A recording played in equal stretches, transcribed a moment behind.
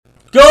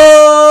Good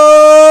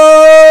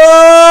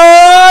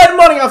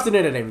morning,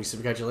 afternoon, and evening,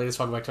 Supercoach Elites.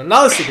 Welcome back to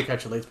another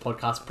Supercoach Elites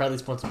podcast, proudly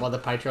sponsored by the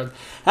Patreon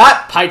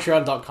at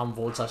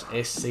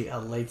patreon.com/SC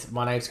Elites.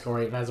 My name's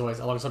Corey, and as always,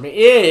 alongside me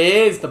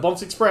is the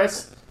Bombs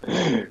Express.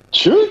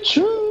 Choo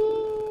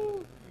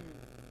choo!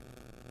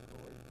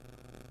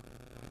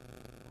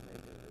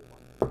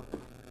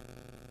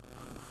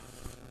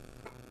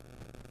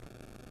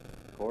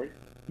 Corey,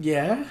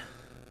 Yeah?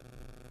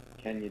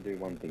 can you do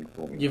one thing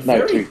for me? You're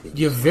two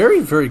things. very,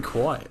 very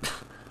quiet.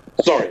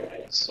 Sorry,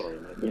 mate. Sorry,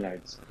 mate. You know,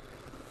 it's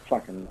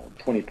fucking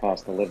 20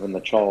 past 11. The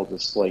child's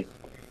asleep.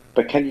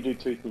 But can you do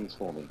two things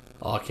for me?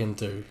 I can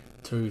do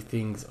two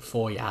things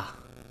for ya.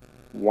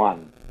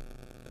 One,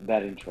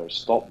 that intro.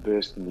 Stop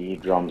bursting the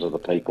eardrums of the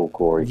people,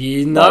 Corey.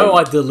 You know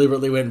I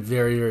deliberately went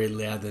very, very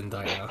loud then,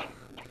 don't you?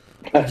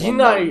 You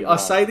know, I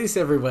say this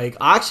every week.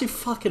 I actually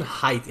fucking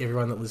hate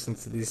everyone that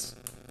listens to this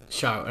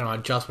show, and I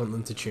just want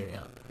them to tune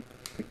out.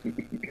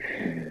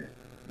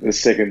 The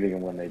second thing I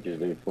want you to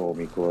do for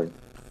me, Corey.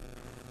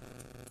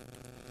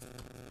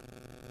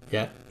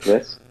 Yeah?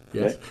 Yes?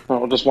 Yes. Yeah.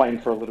 I'm just waiting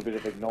for a little bit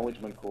of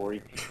acknowledgement,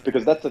 Corey,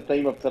 because that's the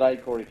theme of today,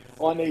 Corey.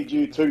 I need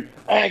you to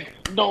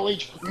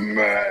acknowledge me.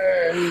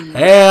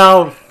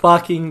 How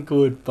fucking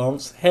good,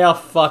 Bumps. How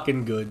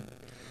fucking good.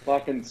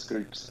 Fucking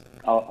scoops.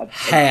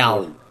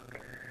 How?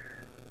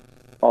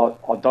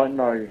 I don't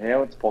know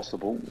how it's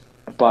possible,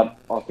 but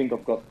I think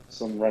I've got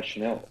some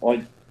rationale.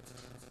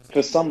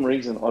 For some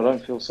reason, I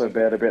don't feel so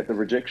bad about the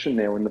rejection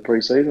now in the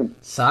pre-season.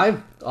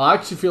 Same. I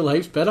actually feel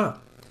heaps better.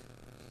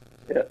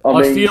 Yeah,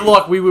 I feel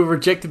like we were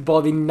rejected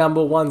by the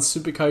number one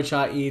Supercoach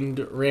in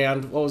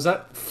round, what was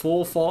that?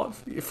 4,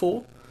 5?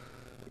 4?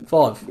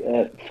 5.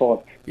 5.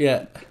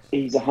 Yeah.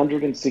 He's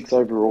 106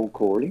 overall,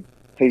 Corey.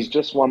 He's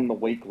just won the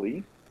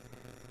weekly.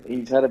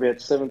 He's had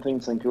about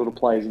 17 St Kilda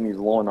players in his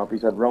lineup.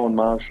 He's had Rowan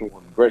Marshall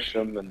and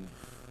Gresham and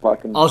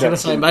fucking... I was going to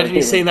say, imagine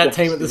you've seen that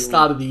team at the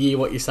start of the year,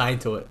 what you're saying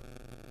to it.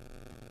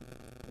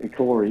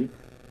 Corey,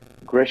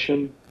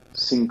 Gresham,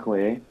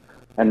 Sinclair,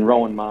 and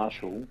Rowan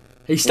Marshall.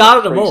 He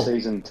started them all.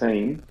 Pre-season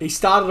team. He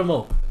started them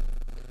all.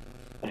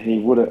 He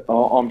would have.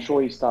 I'm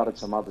sure he started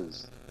some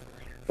others,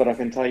 but I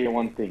can tell you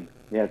one thing.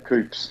 Now,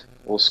 Coops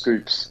or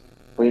Scoops.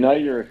 We know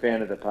you're a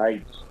fan of the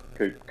page.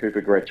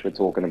 Cooper Gretsch, we're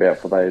talking about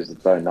for those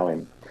that don't know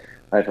him.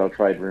 AFL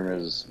trade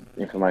rumours,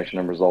 information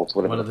and results.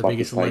 Whatever. One of the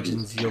biggest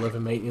legends you'll ever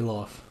meet in your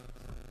life.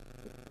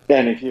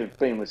 And if you've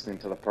been listening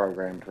to the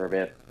program for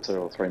about 2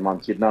 or 3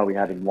 months, you'd know we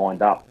had him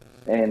lined up.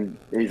 And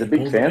he's a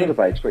big fan of the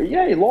page. But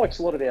yeah, he likes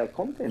a lot of our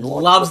content.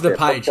 Loves the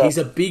page. He's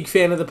a big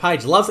fan of the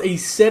page.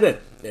 He's said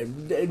it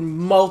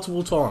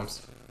multiple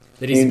times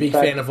that he's a big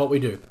fan of what we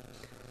do.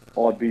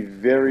 I'd be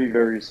very,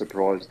 very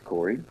surprised,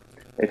 Corey,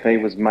 if he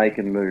was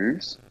making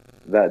moves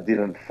that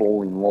didn't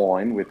fall in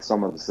line with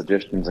some of the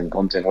suggestions and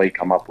content we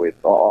come up with.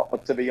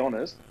 To be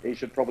honest, he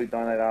should probably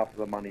donate half of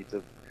the money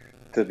to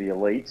the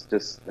Elites,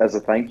 just as a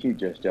thank you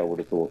gesture, I would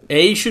have thought.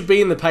 He should be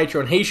in the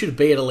Patreon. He should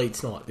be at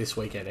Elites Night this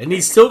weekend. And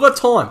he's still got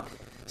time.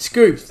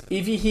 Scoops,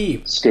 if you're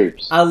here.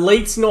 Scoops.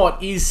 Elites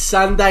Night is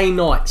Sunday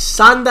night.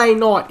 Sunday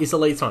night is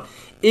Elites Night.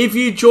 If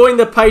you join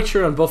the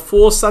Patreon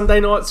before Sunday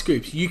night,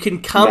 Scoops, you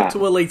can come to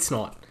Elites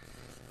Night.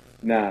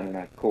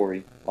 No,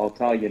 Corey. I'll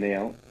tell you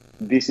now,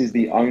 this is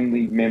the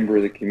only member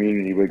of the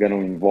community we're going to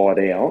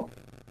invite out,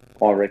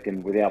 I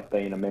reckon, without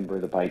being a member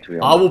of the Patreon.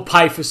 I will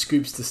pay for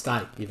Scoops to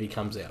stay if he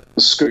comes out.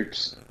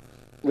 Scoops,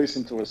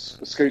 listen to us.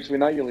 Scoops, we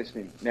know you're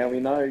listening. Now, we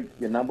know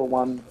you're number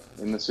one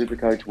in the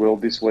Supercoach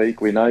world this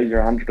week. We know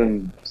you're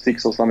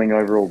 106 or something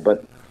overall.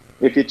 But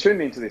if you're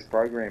tuned into this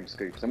program,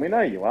 Scoops, and we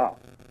know you are,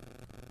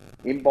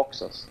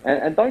 inbox us.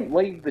 And don't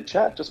leave the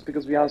chat just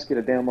because we ask you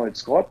to download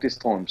Skype this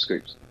time,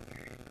 Scoops.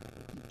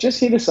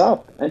 Just hit us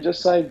up and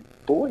just say,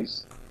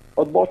 boys,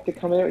 I'd like to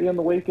come out here on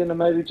the weekend and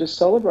maybe just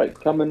celebrate.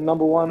 Coming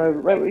number one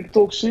over. We can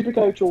talk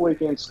Supercoach all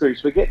weekend,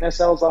 Scoops. We're getting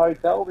ourselves a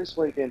hotel this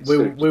weekend,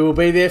 Scoops. We will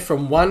be there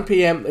from 1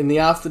 p.m. in the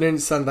afternoon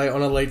Sunday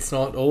on Elites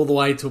Night all the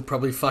way till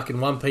probably fucking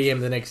 1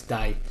 p.m. the next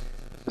day.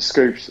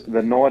 Scoops,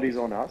 the night is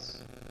on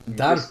us.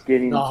 Done.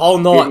 The whole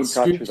night.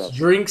 Scoops,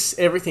 drinks,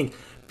 everything.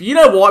 But you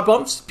know why,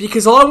 Bumps?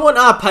 Because I want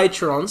our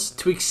patrons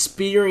to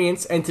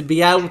experience and to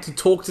be able to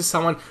talk to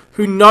someone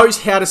who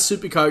knows how to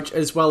Supercoach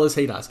as well as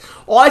he does.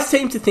 I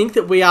seem to think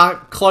that we are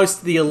close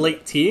to the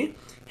elite tier,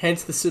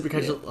 hence the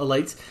Supercoach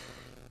Elites.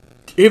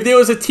 If there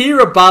was a tier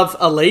above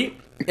elite,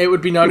 it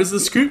would be known as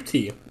the Scoop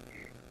tier.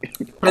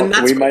 And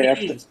that's we might have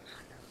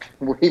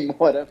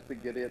to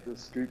get out the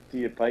Scoop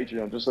tier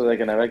Patreon just so they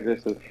can have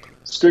access to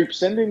Scoop.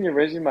 Send in your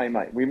resume,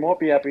 mate. We might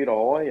be happy to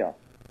hire you.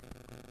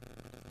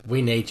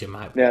 We need you,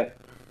 mate. Now,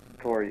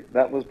 Corey,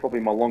 that was probably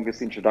my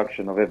longest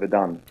introduction I've ever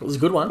done. It was a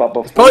good one. But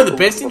it's probably the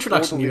best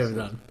introduction you've ever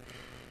done.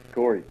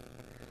 Corey,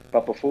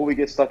 but before we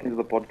get stuck into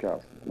the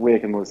podcast, where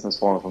can the listeners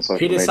find us on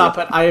social media? Hit us up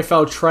at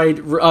AFL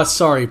Trade...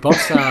 sorry,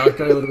 Box. I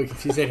got a little bit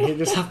confused there.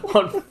 Hit us up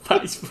on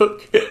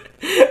Facebook.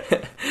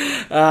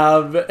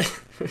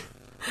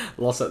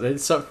 Lost it then.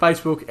 So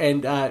Facebook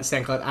and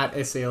SoundCloud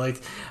at SC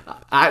Elite.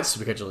 At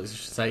Supercoach Elites, I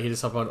should say. Hit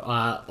us up on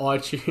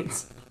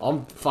iTunes.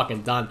 I'm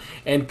fucking done.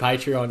 And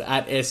Patreon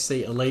at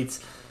SC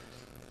Elites.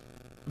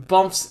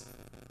 Bumps,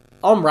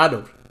 I'm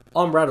rattled.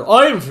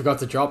 I even forgot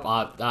to drop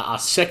our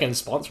second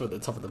sponsor at the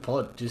top of the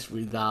pod, just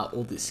with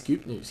all this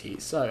scoop news here.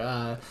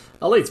 So,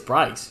 Elite's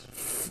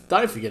Brakes,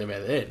 don't forget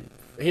about that.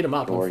 Hit them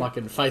up on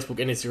fucking Facebook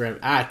and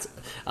Instagram at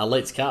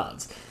Elite's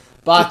Cards.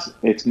 But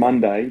it's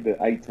Monday, the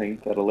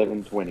 18th at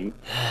 11:20.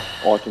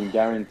 I can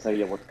guarantee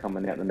you what's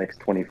coming out in the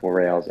next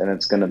 24 hours, and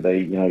it's going to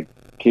be,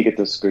 Kick It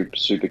to Scoop,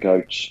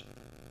 Supercoach,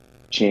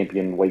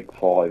 Champion Week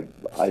 5,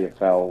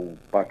 AFL,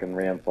 fucking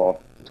Round 5,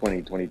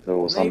 2022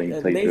 or something.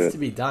 It needs to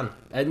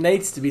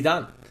be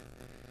done.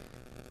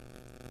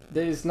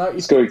 There's no...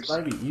 Scoops.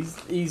 Maybe.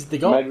 He's the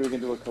guy. Maybe we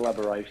can do a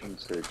collaboration,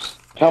 Scoops.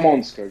 Come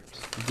on, Scoops.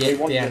 Get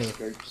down here.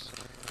 Scoops.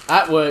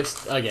 At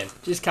worst, again,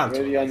 just come to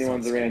We're the only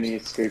ones around here,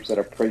 Scoops, that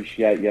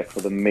appreciate you for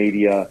the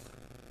media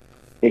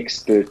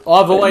expert.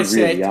 I've always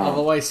said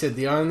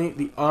the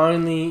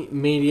only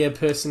media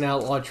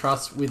personnel I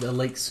trust with a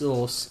leak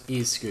source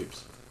is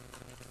Scoops.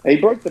 He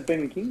broke the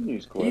Ben King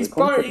news, Corey. He's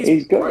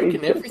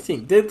broken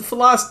everything. For the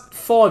last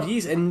 5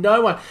 years, and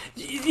no one...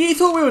 You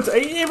thought we were...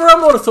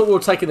 Everyone might have thought we were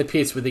taking the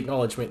piss with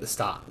acknowledgement at the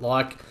start.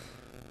 Like,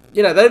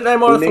 they might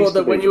have thought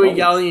that when you were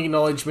yelling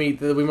acknowledge me,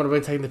 that we might have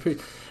been taking the piss.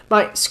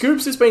 Mate,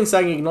 Scoops has been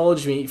saying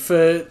acknowledge me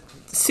for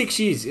 6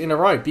 years in a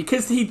row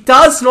because he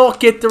does not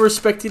get the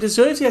respect he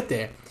deserves out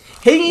there.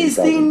 He is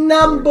the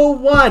number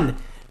one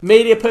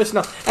media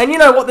personnel. And you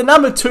know what? The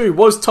number 2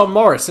 was Tom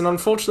Morris. And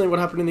unfortunately, what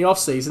happened in the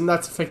off-season,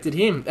 that's affected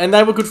him. And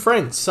they were good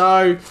friends.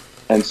 So...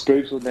 And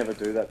Scoops would never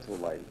do that to a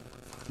lady.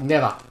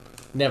 Never.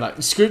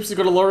 Scoops has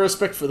got a lot of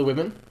respect for the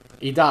women.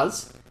 He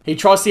does. He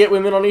tries to get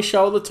women on his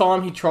show all the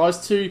time. He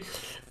tries to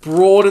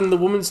broaden the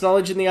women's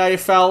knowledge in the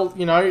AFL.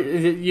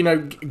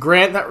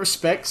 Grant that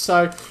respect.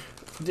 So...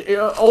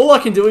 all I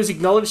can do is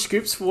acknowledge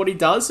Scoops for what he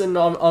does, and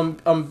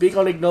I'm big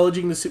on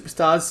acknowledging the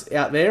superstars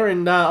out there,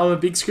 and I'm a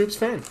big Scoops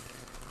fan.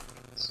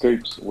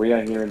 Scoops, we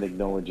are here and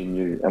acknowledging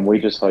you, and we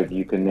just hope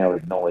you can now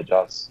acknowledge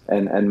us,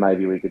 and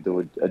maybe we could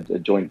do a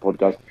joint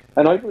podcast,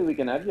 and hopefully we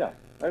can have you.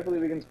 Hopefully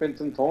we can spend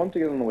some time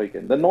together on the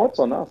weekend. The night's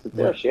on us. It's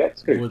our shout,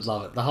 Scoops. Would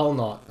love it. The whole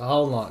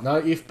night. No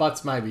if,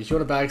 buts, maybes. You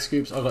want a bag,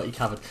 Scoops? I've got you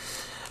covered.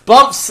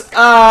 Bumps,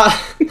 how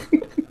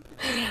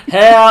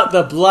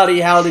the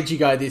bloody hell did you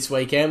go this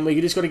weekend? We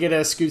just got to get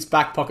our Scoops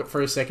back pocket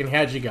for a second.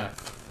 How'd you go?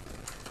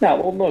 No,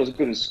 well, not as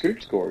good as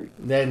Scoops, Corey.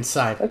 Then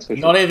same. That's for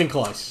sure. Not even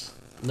close.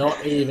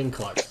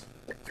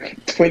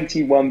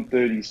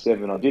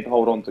 21-37. I did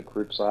hold on to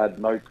Cripps. I had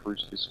no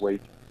Cripps this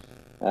week.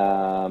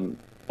 And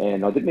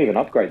I didn't even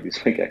upgrade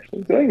this week,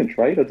 actually. Did I even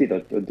trade? I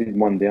did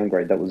one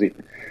downgrade. That was it.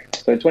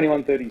 So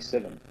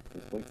 21-37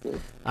 this week.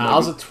 I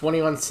was at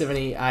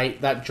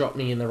 21.78. That dropped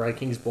me in the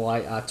rankings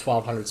by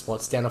 1,200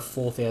 spots, down to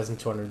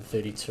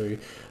 4,232.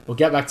 We'll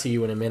get back to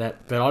you in a minute,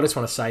 but I just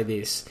want to say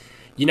this.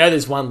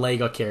 There's one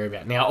league I care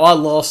about. Now, I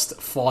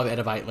lost 5 out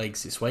of 8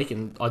 leagues this week,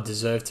 and I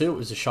deserved to. It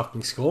was a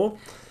shocking score.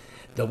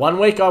 The 1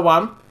 week I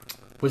won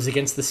was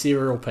against the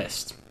serial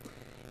pest.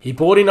 He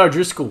bought in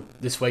O'Driscoll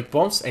this week,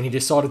 Bombs, and he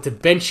decided to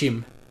bench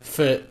him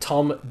for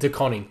Tom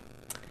DeConning.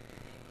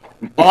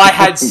 I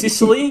had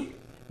Sicily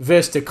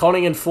versus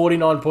DeConning and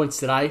 49 points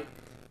today,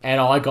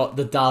 and I got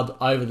the dub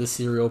over the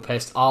serial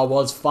pest. I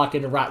was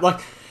fucking wrapped.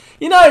 Like,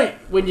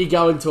 when you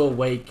go into a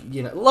week,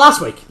 last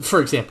week,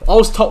 for example, I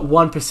was top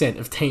 1%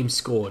 of teams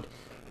scored,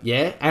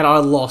 yeah, and I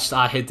lost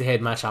our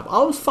head-to-head matchup.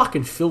 I was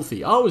fucking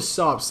filthy. I was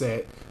so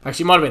upset.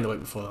 Actually, it might have been the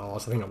week before that I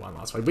lost. I think I won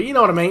last week, but you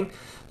know what I mean?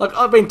 Like,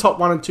 I've been top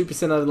 1 and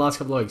 2% over the last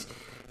couple of weeks.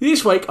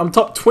 This week, I'm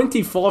top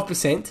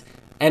 25%,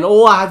 and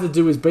all I had to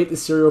do was beat the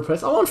serial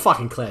pest. I'm on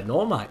fucking cloud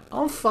nine, mate.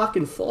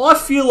 I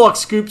feel like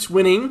Scoops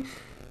winning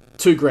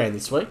 $2,000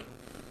 this week.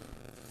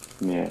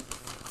 Yeah,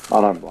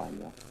 I don't blame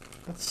you.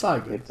 That's so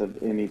good.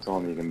 Any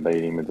time you can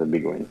beat him, it's a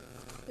big win.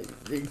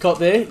 Got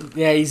there.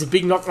 Yeah, he's a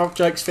big knock-knock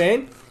jokes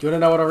fan. Do you want to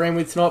know what I ran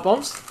with tonight,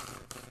 Bombs?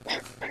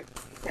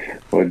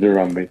 What'd you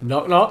run with?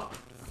 Knock-knock.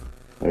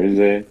 Who's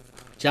there?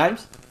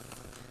 James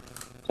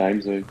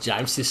who?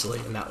 James Sicily,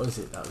 and that was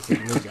it. That was it.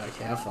 No joke.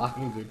 How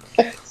fucking good.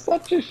 It's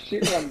such a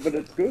shit run, but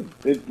it's good.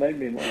 It made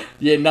me laugh.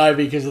 Yeah, no,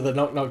 because of the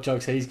knock-knock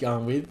jokes he's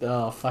going with.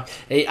 Oh, fuck.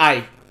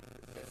 Hey,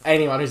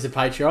 anyone who's a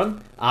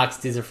Patreon,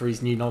 asked Dizzer for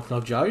his new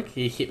knock-knock joke.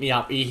 He hit me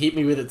up. He hit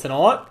me with it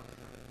tonight.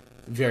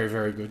 Very,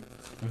 very good.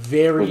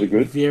 Very, was it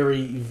good?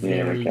 Very,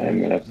 yeah,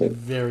 okay,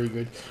 very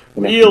good.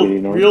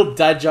 Real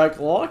dad joke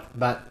like,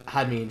 but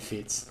had me in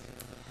fits.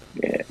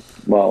 Yeah.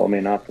 Well, I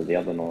mean, after the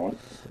other night,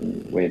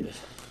 we're,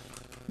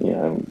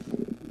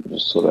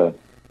 just sort of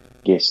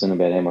guessing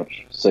about how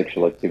much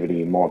sexual activity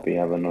you might be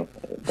having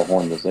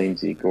behind the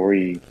scenes here,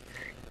 Corey.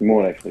 You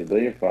might actually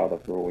be a father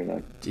for all we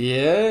know.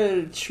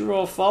 Yeah, true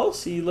or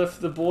false? He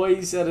left the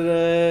boys at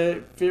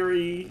a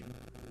very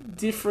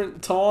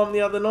different time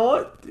the other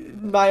night.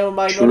 May or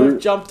may not have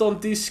jumped on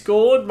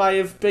Discord. May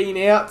have been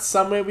out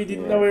somewhere we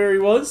didn't know where he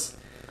was.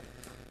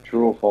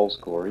 True or false,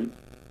 Corey?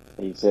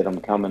 He said, I'm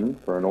coming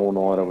for an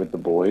all-nighter with the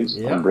boys.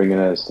 Yeah. I'm bringing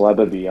a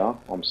slab of beer.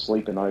 I'm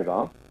sleeping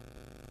over.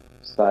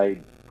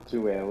 Stayed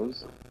 2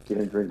 hours.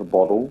 Didn't drink a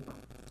bottle.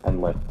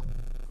 And left.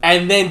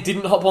 And then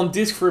didn't hop on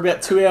disc for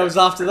about 2 hours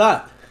after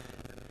that.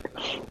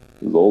 It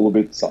was all a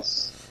bit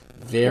sus.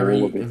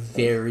 Very,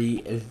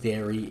 very,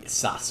 very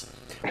sus.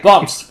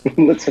 Bombs.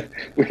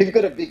 We've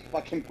got a big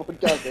fucking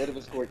podcast ahead of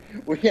us, Corey.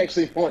 We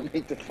actually might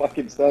need to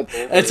fucking start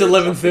talking. It's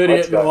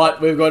 11:30 at night.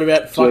 We've got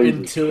about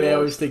fucking 2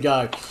 hours to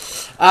go.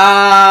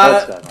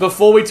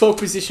 Before we talk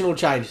positional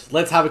change,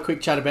 let's have a quick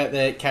chat about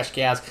the cash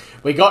cows.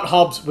 We got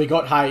Hobbs, we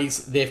got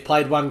Hayes. They've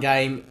played one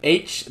game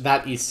each.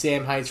 That is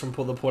Sam Hayes from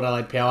the Port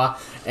Adelaide Power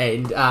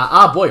and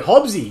our boy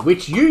Hobbsy,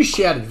 which you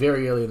shouted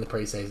very early in the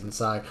preseason.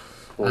 So.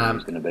 He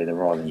was going to be the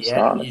rising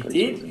star. You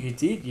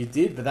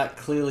did, but that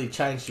clearly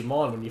changed your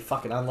mind when you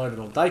fucking unloaded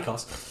on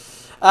Dacos.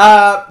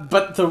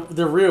 But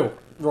the real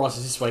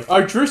rises this week.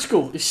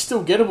 O'Driscoll is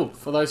still gettable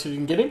for those who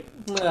didn't get him.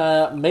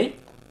 Me,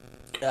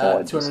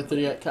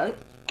 238k,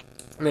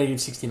 negative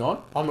 69.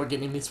 I'm not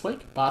getting him this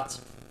week, but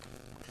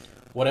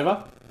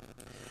whatever.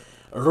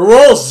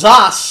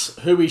 Rosas,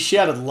 who we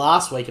shouted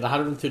last week at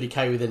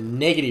 130k with a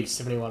negative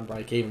 71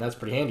 break even. That's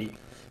pretty handy.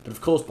 But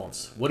of course,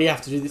 Bonds, what do you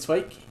have to do this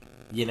week?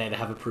 You need to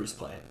have a Bruce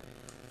plan.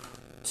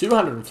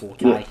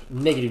 204k,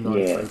 negative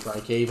 93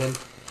 break even.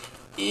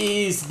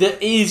 Is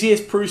the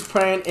easiest Bruce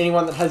plan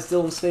anyone that has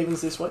Dylan Stevens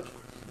this week?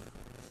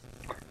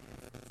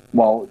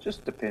 Well, it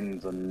just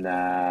depends on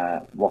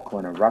what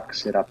kind of ruck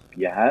setup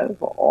you have.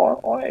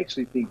 I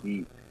actually think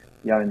you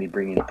only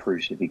bring in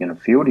Bruce if you're going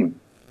to field him,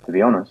 to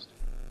be honest.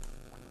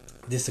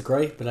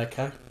 Disagree, but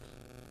okay.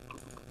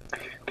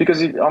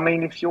 Because,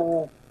 if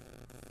your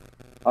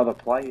other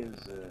players...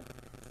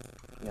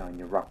 in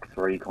your ruck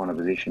 3 kind of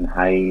position,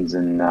 Hayes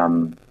and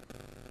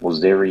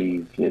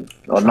Zeri. Trade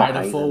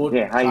a forward.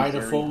 Trade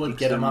a forward,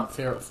 get him up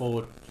fair at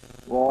forward.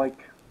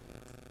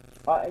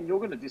 And you're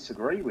going to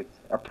disagree with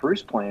a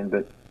Bruce plan,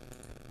 but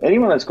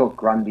anyone that's got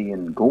Grundy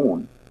and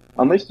Gawn,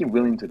 unless you're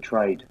willing to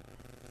trade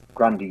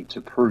Grundy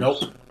to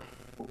Bruce,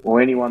 or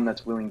anyone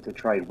that's willing to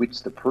trade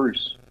Witts to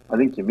Bruce, I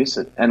think you miss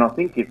it. And I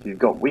think if you've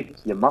got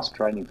Witts, you must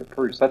trade him to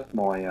Bruce. That's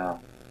my...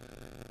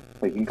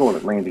 you can call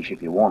it Landish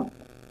if you want.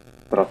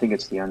 But I think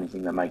it's the only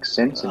thing that makes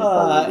sense.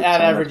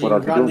 Out-averaging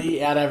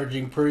Grundy,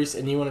 out-averaging Bruce,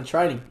 and you want to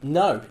trade him.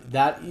 No,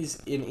 that is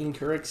an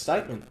incorrect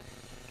statement.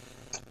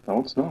 No,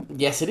 it's not.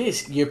 Yes, it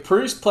is. Your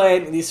Bruce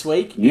plan this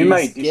week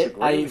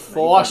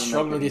I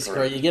strongly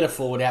disagree. You get a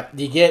forward out.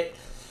 You get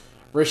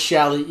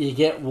Rochelle, you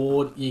get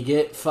Ward, you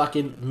get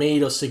fucking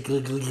Mead or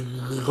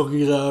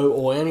Siglito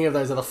or any of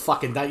those other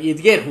fucking... You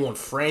get Horn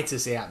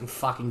Francis out and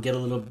fucking get a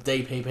little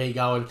DPP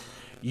going.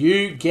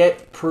 You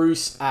get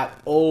Bruce at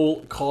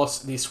all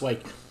costs this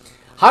week.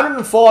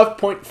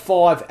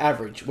 105.5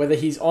 average, whether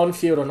he's on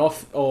field or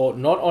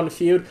not on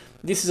field.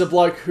 This is a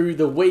bloke who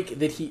the week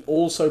that he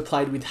also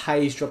played with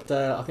Hayes dropped,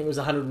 I think it was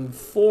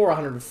 104,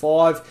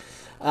 105.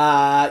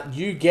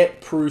 You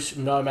get Bruce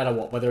no matter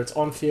what, whether it's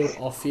on field,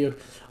 off field.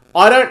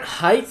 I don't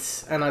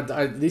hate, and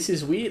this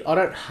is weird, I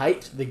don't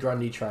hate the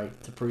Grundy trade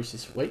to Bruce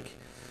this week.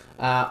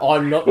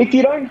 I'm not. If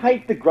you don't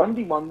hate the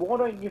Grundy one,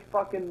 why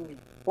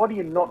do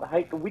you not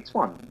hate the Witts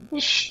one?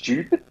 You're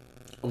stupid.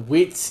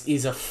 Witts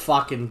is a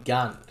fucking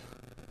gun.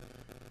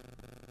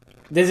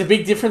 There's a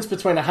big difference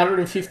between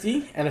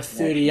 150 and a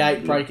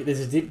 38 break.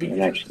 There's a big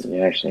difference.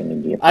 You're actually an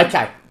idiot.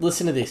 Okay,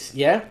 listen to this,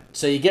 yeah?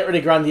 So you get rid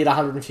of Grundy at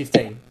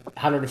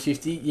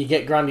 150. You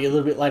get Grundy a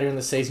little bit later in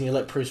the season. You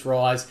let Bruce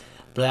rise.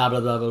 Blah, blah,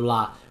 blah, blah,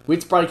 blah.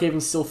 Witts break even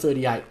is still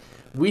 38.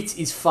 Witts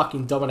is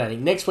fucking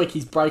dominating. Next week,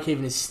 his break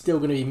even is still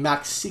going to be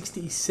max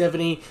 60,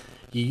 70.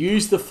 You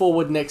use the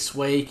forward next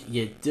week.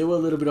 You do a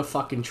little bit of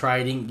fucking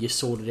trading. You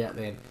sort it out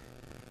then.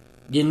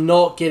 You're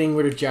not getting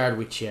rid of Jared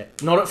Witts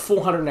yet. Not at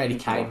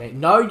 480k, mate.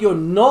 No, you're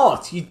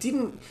not. You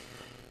didn't...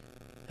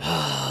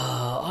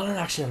 I don't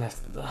actually know.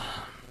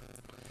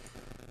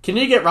 Can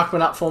you get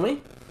Ruckman up for me?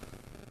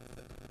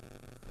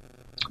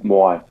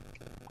 Why?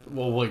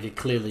 Well, you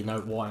clearly know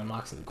why I'm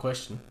asking the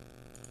question.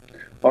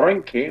 I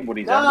don't care what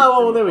he's...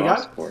 there we go.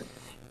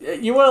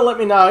 You want to let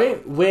me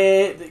know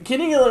where...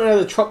 Can you let me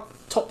know the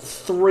top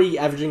 3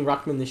 averaging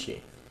Ruckman this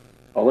year?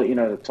 I'll let you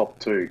know the top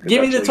 2.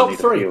 Give me the top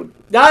 3.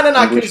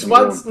 No, because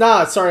once...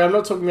 No, sorry, I'm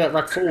not talking about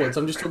ruck forwards.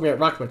 I'm just talking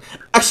about Ruckman.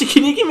 Actually,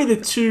 can you give me the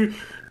two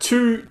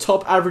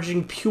top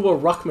averaging pure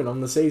Ruckman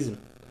on the season?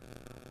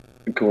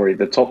 Corey,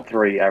 the top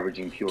 3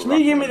 averaging pure Ruckman. Can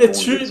you give me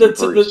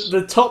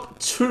the top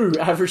 2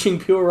 averaging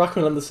pure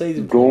Ruckman on the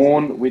season?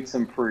 Gawn, Witts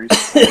and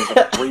Bruce. There's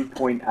a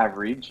 3-point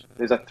average.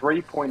 There's a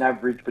 3-point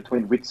average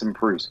between Witts and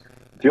Bruce.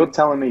 If you're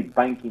telling me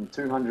banking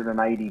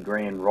 280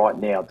 grand right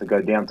now to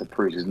go down to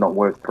Bruce is not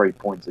worth 3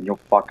 points, and you're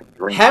fucking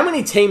dreaming. How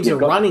many teams are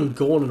running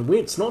Gawn and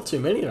Witts? Not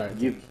too many, though.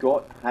 You've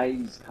got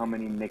Hayes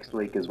coming in next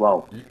week as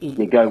well.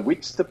 You go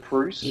Witts to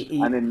Bruce,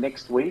 and then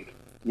next week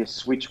you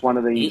switch one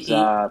of these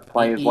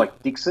players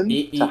like Dixon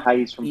to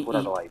Hayes from Port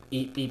Adelaide.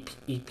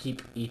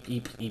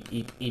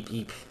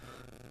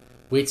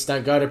 Witts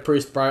don't go to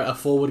Bruce, bro. A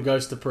forward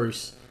goes to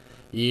Bruce.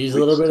 You use a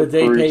little bit of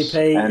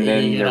DPP, and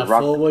then you get a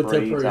forward to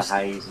Bruce. To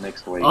Hayes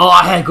next week. Oh,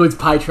 how good's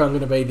Patreon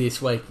going to be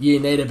this week? You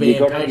need to be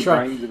in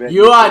Patreon.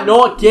 You are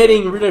not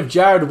getting rid of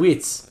Jared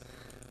Witts.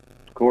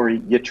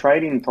 Corey, you're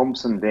trading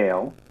Thompson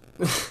Dale.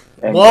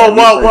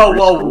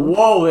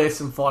 Whoa, there's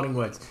some fighting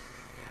words.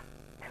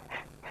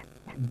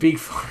 Big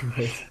fighting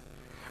words.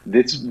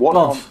 That's what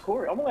Well,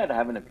 Corey. I'm allowed to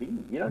have an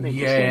opinion. You don't need to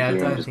Yeah, stand I here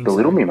don't and just think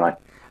belittle so. me, mate.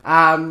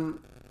 Um,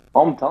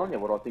 I'm telling you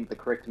what I think the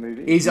correct move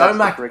is. is That's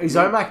the Omac correct is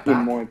move, Omac back?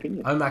 in my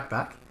opinion. Omac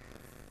back?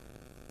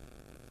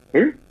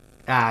 Who?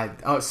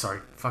 Sorry,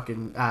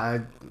 fucking.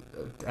 I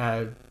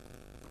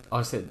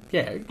said,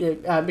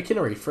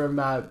 McInnery from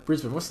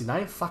Brisbane. What's his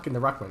name? Fucking the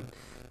ruckman.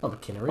 Not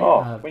McInnery.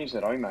 Oh, when you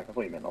said Omac, I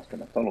thought you meant Oscar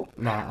McDonald.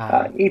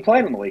 Nah. He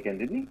played on the weekend,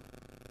 didn't he?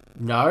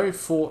 No,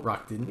 Fort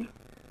Ruck, didn't he?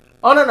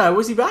 Oh, no.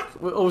 Was he back?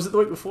 Or was it the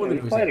week before that Yeah, he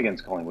he was played there?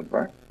 against Collingwood,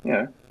 bro.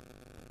 Yeah.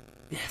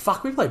 Yeah,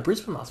 fuck, we played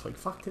Brisbane last week.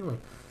 Fuck, didn't we?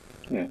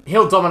 Yeah.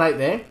 He'll dominate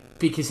there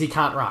because he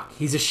can't ruck.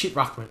 He's a shit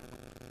ruckman.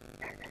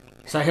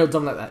 So he'll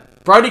dominate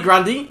that. Brodie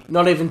Grundy,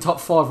 not even top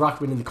 5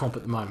 ruckman in the comp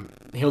at the moment.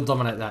 He'll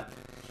dominate that.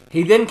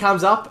 He then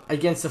comes up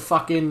against a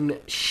fucking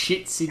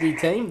shit Sydney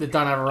team that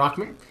don't have a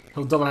ruckman.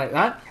 He'll dominate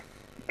that.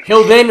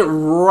 He'll then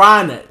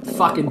run it,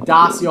 fucking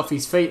Darcy off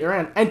his feet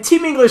around. And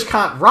Tim English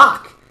can't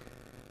ruck.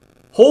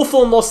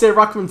 Hawthorn lost their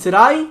ruckman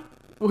today.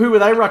 Who were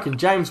they rucking?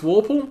 James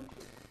Warple.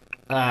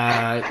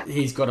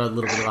 He's got a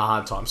little bit of a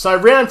hard time. So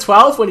round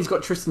 12, when he's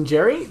got Tristan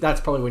Jerry, that's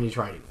probably when you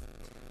trade him.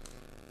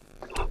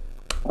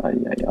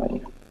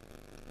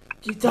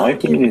 You don't My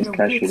opinion is get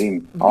cash Witz. it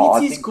in.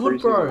 Witz I is think good,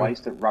 Bruce bro. is a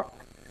waste at ruck.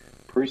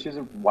 Bruce is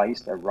a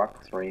waste at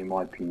ruck 3, in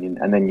my opinion.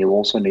 And then you'll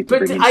also need to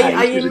But bring in are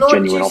Hayes, you who's a not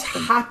genuine just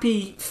option.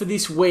 happy for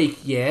this week,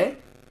 yeah?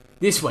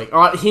 This week. All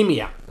right, hear me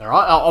out. All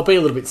right, I'll be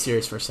a little bit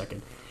serious for a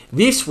second.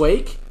 This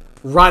week,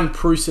 run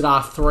Bruce at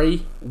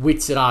R3,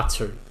 Witz at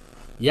R2.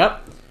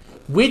 Yep.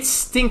 Witz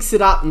stinks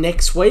it up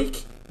next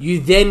week. You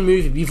then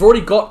move him. You've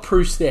already got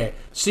Bruce there.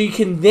 So you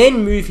can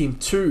then move him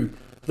to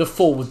the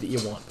forward that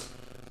you want.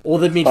 Or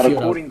the midfielder. But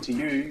according to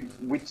you,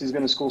 Witz is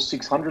going to score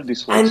 600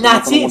 this week. And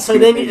that's it. So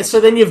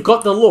then you've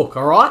got the look,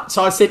 all right?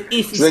 So I said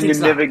if he So then stinks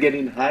you're it up. never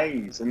getting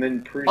Hayes, and then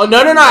Bruce. Oh, no.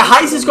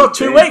 Hayes has got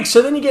 2 weeks.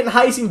 So then you're getting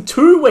Hayes in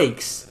 2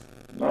 weeks.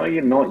 No,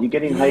 you're not. You're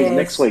getting Hayes Yes,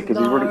 next week because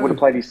he no. would have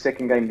played his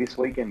second game this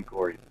weekend,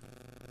 Corey.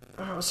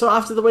 So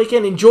after the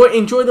weekend,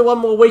 enjoy the one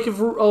more week of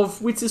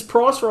Witz's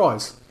price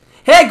rise.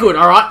 How good?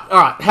 All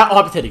right. How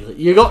hypothetically,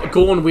 you got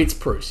Gawn, Witz,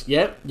 Bruce.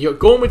 Yeah, you got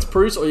Gawn, Witz,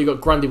 Bruce, or you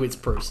got Grundy,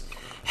 Witz, Bruce.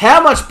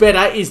 How much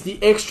better is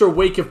the extra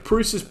week of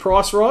Bruce's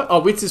price rise?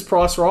 Witz's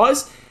price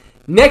rise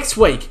next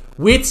week?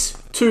 Witz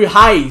to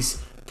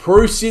Hayes,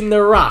 Bruce in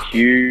the ruck.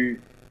 Hugh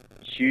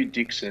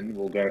Dixon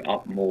will go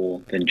up more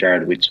than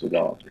Jared Witz will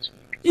go up this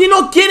week. You're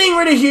not getting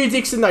rid of Hugh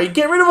Dixon though. You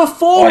get rid of a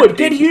forward.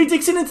 Get Hugh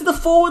Dixon into the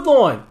forward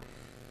line.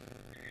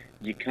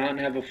 You can't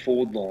have a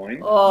forward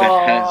line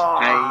that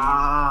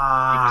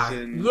has Hayes,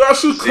 Dixon.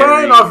 Yes, you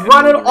Seri, can. I've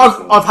run it. and all the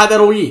rest I've had that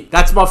all year.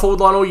 That's my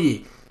forward line all year.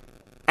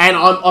 And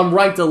I'm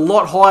ranked a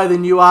lot higher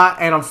than you are,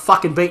 and I'm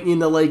fucking beating you in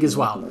the league as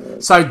well.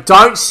 So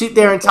don't sit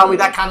there and tell me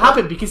that can't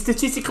happen, because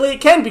statistically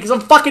it can, because I'm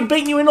fucking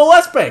beating you in all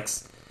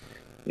aspects.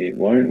 It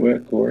won't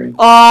work, Corey.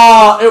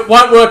 Oh, it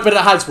won't work, but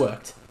it has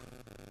worked.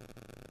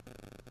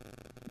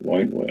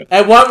 Won't work.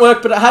 It won't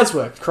work, but it has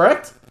worked,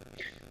 correct?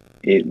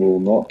 It will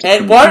not.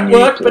 It won't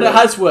work, but it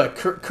has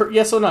worked.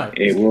 Yes or no?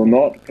 It will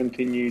not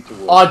continue to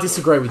work. I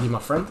disagree with you, my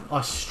friend.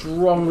 I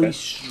strongly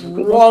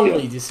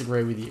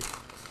disagree with you.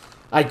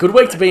 Hey, good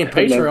week to be in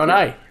Patreon,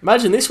 eh?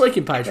 Imagine this week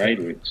in Patreon. Trade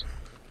Witz.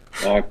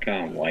 I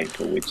can't wait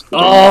for Witz.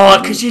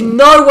 Because you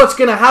know what's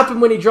going to happen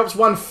when he drops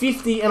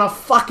 150 and I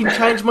fucking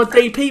change my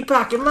DP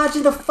pack.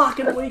 Imagine the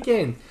fucking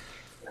weekend.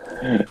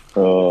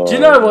 Oh, Do you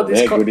know what this...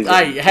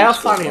 hey, how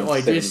funny...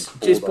 Wait,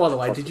 just by the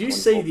way, did you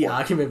see the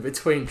argument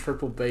between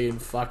Triple B and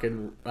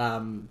fucking...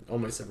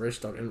 almost a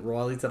Rishdock and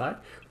Riley today?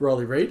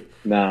 Riley Reid?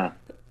 Nah.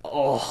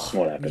 Oh,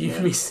 What happened, you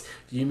man?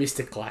 missed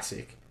a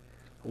classic.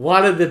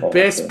 One of the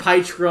best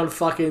Patreon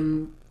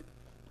fucking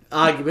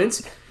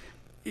arguments.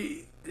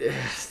 I'm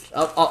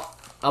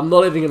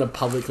not even going to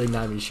publicly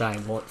name and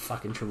shame what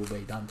fucking Triple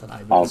B done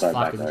today. I'll go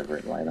back over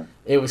it later.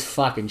 It was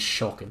fucking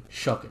shocking.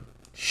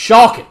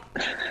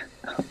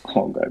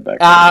 I'll go back.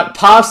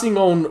 Passing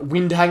on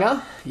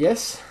Windhanger,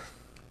 yes.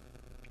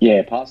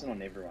 Yeah, passing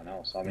on everyone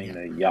else. I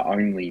mean, you're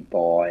only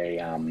by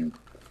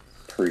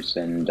Bruce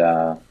and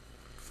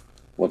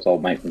what's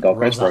old mate from Gold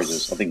Coast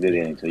Roses. I think they're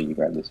the only two you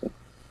grab this week.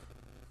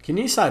 Can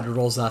you say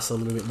Rosas a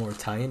little bit more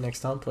Italian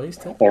next time, please,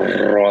 Tim?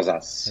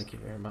 Rosas. Thank you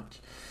very much.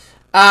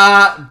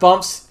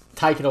 Bumps,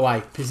 take it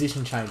away.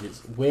 Position changes.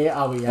 Where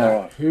are we at?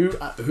 Right.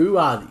 Who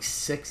are these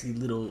sexy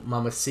little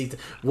mamacita?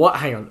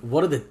 Hang on.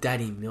 What are the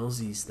daddy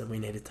millsies that we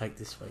need to take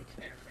this week?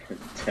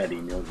 Daddy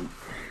Milton.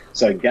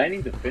 So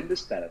gaining defender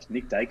status,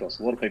 Nick Dacos.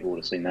 A lot of people would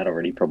have seen that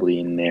already, probably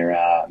in their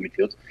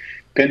midfields.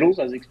 Pendles,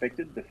 as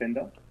expected,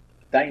 defender.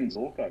 Dane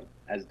Zorko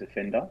as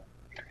defender.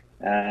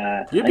 You're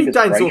a big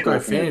Dane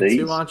Zorko fan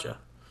too, aren't you?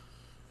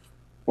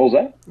 What was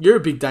that? You're a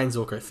big Dane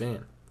Zorko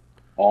fan.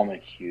 I'm a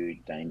huge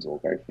Dane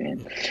Zorko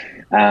fan.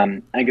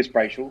 Angus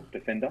Brayshaw,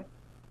 defender.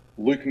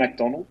 Luke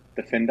McDonald,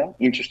 defender.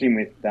 Interesting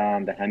with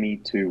the Hammy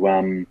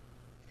to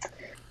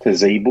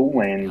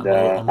Zeeble and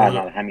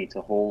Hammy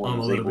to Hall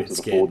and Zeeble to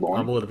the forward line.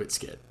 I'm a little bit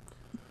scared.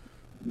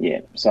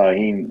 Yeah, so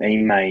he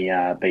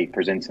may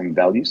present some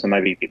value, so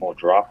maybe a bit more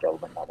draft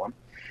relevant, that one.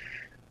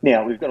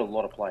 Now, we've got a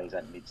lot of players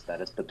at mid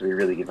status, but do we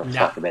really give a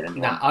fuck about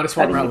anyone? Nah, I just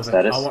want relevant.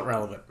 Mid-status? I want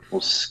relevant.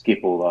 We'll skip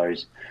all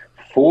those.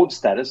 Forward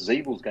status,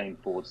 Zeebel's gained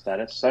forward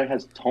status. So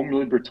has Tom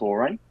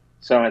Liberatore.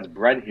 So has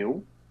Brad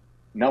Hill.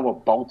 Noah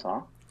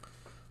Bolter.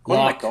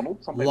 Glenn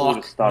McDonald. Some people would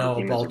have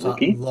started him as a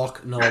rookie.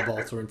 Lock Noah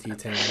Bolter into your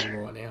team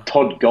right now.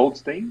 Todd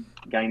Goldstein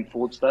gained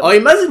forward status. Oh,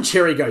 imagine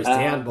Cherry goes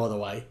down, by the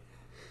way.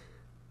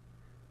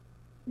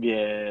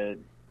 Yeah,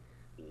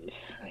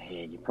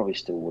 you probably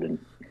still wouldn't.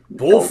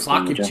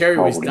 If Cherry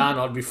was done,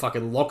 I'd be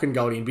fucking locking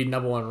Goldie and be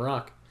number one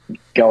ruck.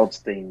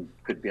 Goldstein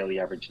could barely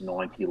average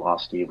 90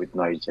 last year with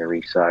no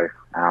Cherry, so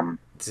a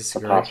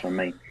pass from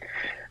me.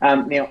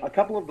 Now, a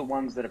couple of the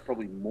ones that are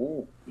probably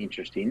more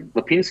interesting.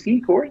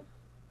 Lipinski, Corey?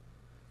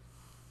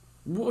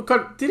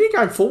 Did he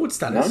go forward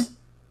status? No.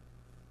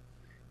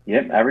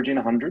 Yep, averaging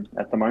 100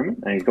 at the moment,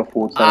 and he's got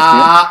forward status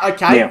now.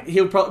 Okay. Now,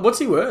 He'll what's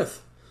he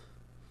worth?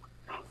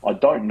 I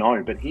don't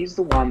know, but he's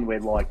the one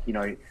where,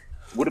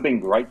 would have been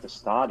great to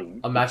start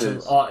him. Imagine.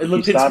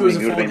 Lipinski was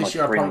a forward this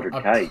year.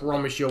 I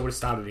promise you I would have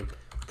started him.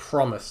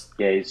 Promise.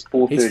 Yeah, he's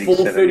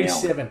 437 He's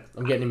 437 now.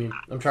 I'm getting him in.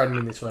 I'm trading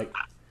him in this week.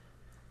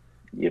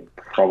 You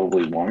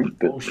probably won't,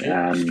 but...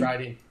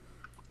 straight in.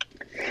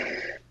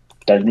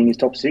 Don't think he's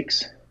top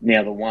 6.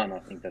 Now, the one I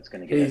think that's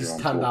going to get he's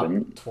everyone talking.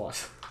 Up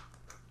twice.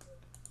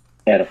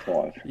 Out of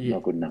 5. Yeah.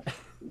 Not good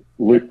enough.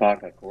 Luke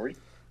Parker, Corey.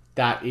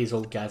 That is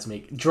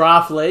orgasmic.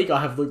 Draft league,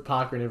 I have Luke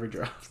Parker in every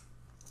draft.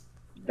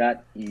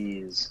 That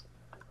is...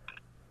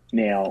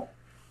 Now,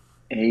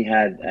 he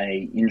had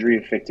a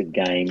injury-affected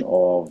game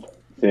of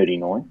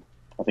 39,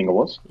 I think it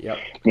was. Yep.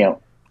 Now,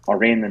 I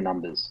ran the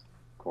numbers,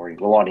 Corey.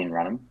 Well, I didn't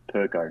run them.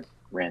 Perko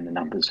ran the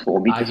numbers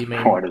for me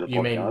prior to the podcast.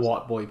 You mean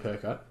White Boy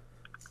Perko?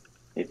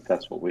 If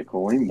that's what we're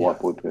calling him, White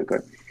Boy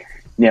Perko.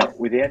 Now,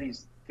 without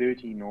his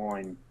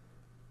 39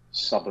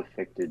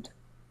 sub-affected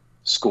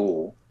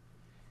score,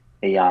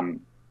 he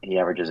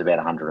averages about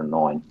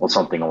 109 or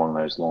something along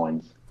those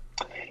lines.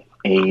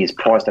 He is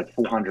priced at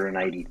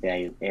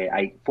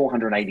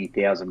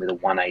 480,000 with a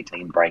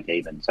 118 break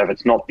even. So if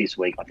it's not this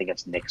week, I think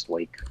it's next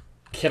week.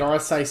 Can I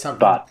say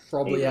something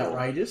probably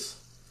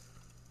outrageous?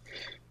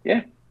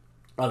 Yeah.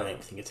 I don't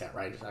even think it's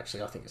outrageous,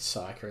 actually. I think it's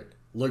so accurate.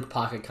 Luke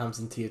Parker comes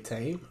into your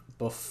team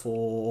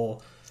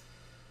before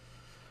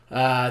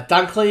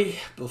Dunkley,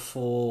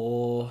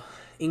 before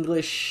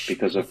English,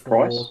 because of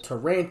Price,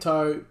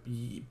 Taranto,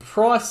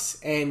 Price,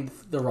 and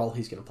the role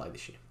he's going to play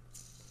this year.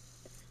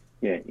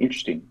 Yeah,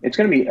 interesting. It's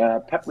going to be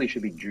Papley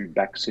should be due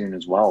back soon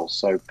as well.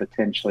 So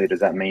potentially, does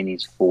that mean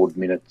his forward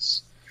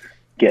minutes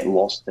get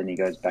lost and he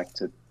goes back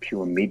to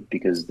pure mid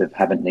because they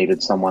haven't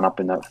needed someone up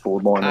in that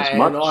forward line as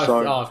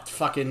much?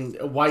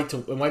 Fucking wait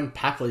till when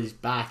Papley's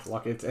back.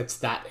 Like it's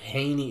that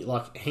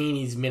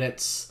Heaney's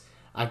minutes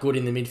are good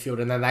in the midfield,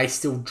 and then they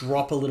still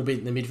drop a little bit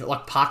in the midfield.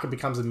 Like Parker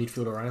becomes a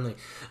midfielder only.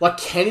 Like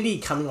Kennedy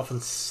coming off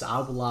and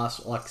sub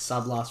last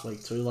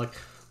week too. Like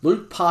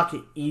Luke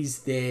Parker is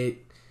there.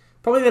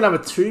 Probably the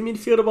number 2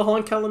 midfielder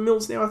behind Callum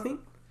Mills now, I think.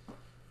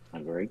 I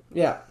agree.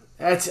 Yeah.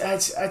 It's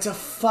a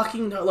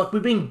fucking... Like,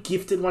 we've been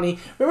gifted one here.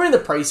 Remember in the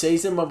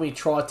preseason when we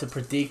tried to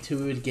predict who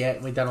we would get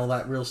and we'd done all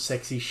that real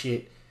sexy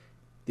shit?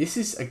 This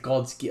is a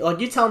God's gift. Like,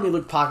 you're telling me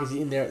Luke Parker's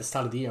in there at the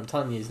start of the year. I'm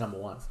telling you he's number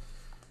 1.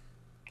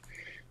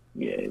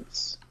 Yeah,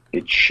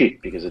 it's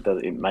shit because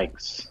it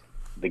makes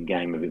the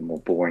game a bit more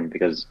boring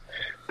because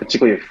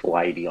particularly at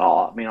 480,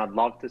 I'd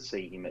love to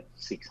see him at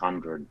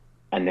 600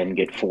 and then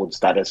get forward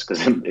status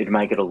because it'd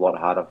make it a lot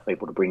harder for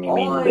people to bring him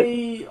in.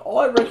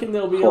 I reckon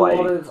there'll be a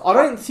lot of... I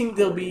don't think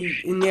there'll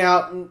be...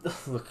 Now,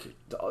 look,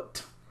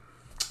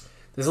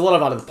 there's a lot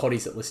of other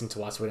potties that listen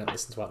to us. We don't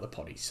listen to other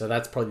potties. So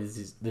that's probably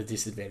the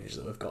disadvantage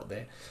that we've got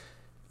there.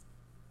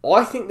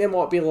 I think there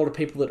might be a lot of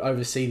people that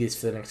oversee this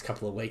for the next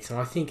couple of weeks. And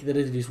I think that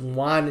it is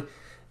one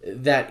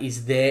that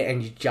is there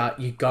and you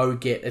go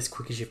get as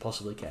quick as you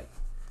possibly can.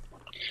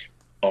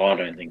 I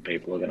don't think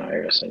people are going to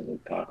oversee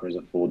Luke Parker as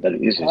a forward. I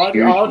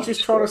was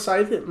just trying to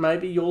say that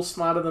maybe you're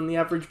smarter than the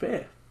average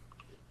bear.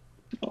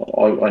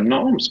 I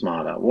know I'm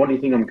smarter. Why do you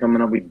think I'm coming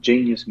up with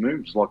genius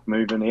moves like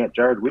moving out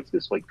Jared Witts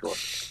this week,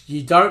 guys?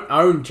 You don't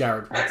own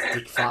Jared Witts,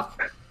 dick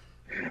fuck.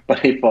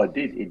 But if I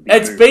did,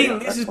 it'd be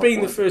this has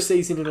been the first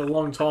season in a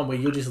long time where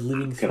you're just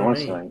living through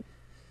me. Can I say,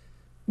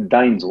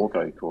 Dane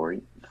Zorko,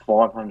 Corey,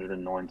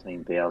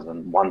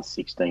 519,000,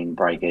 116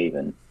 break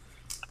even.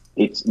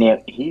 He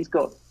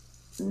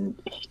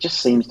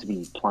just seems to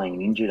be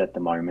playing injured at the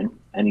moment,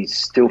 and he's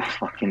still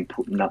fucking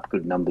putting up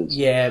good numbers.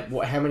 Yeah,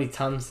 how many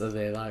tons are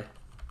there, though?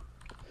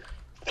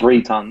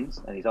 3 tons,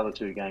 and his other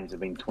 2 games have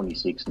been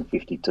 26 and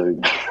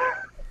 52.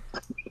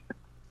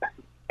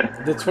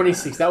 The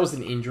 26, that was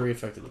an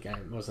injury-affected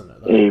game, wasn't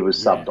it? Though? He was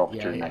subbed off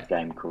during that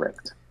game,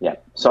 correct. Yeah.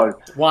 So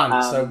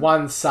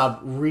one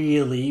sub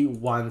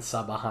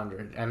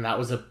 100, and that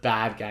was a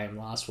bad game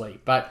last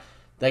week. But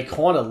they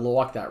kind of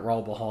like that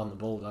role behind the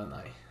ball, don't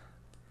they?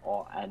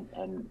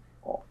 And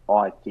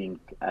I think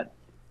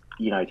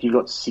if you've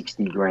got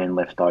 60 grand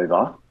left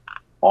over,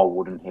 I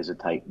wouldn't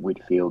hesitate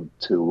Whitfield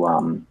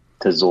to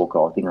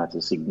Zorko. I think that's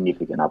a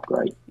significant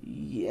upgrade.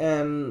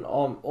 Yeah, and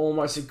I'm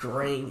almost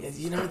agreeing.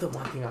 You know the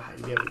one thing I hate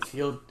about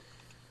Whitfield?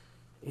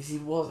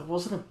 it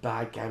wasn't a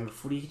bad game of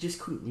footy. He just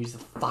couldn't use the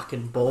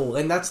fucking ball,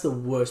 and that's the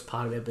worst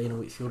part about being a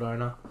Whitfield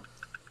owner.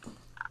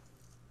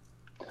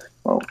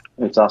 Well,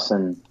 it's us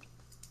and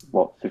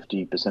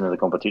 50% of the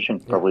competition.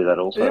 Probably that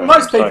also. Yeah,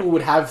 most people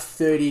would have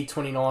 30,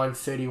 29,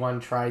 31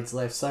 trades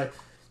left. So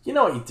you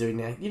know what you do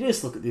now. You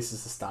just look at this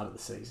as the start of the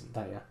season,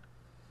 don't you?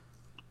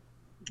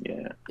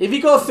 Yeah. If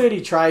you got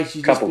 30 trades,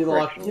 you just be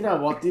like, you know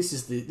what? This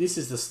is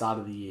the start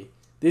of the year.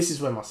 This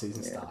is where my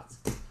season starts.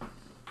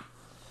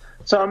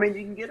 So, I mean,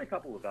 you can get a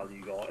couple of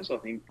value guys, I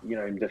think,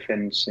 in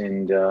defence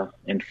and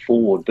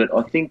forward. But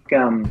I think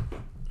I'm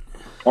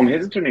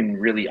hesitant in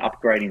really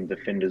upgrading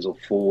defenders or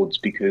forwards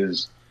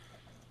because,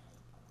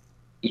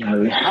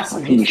 I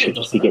think you should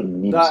just be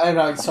getting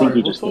nibs.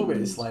 Sorry, we'll talk about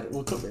this later.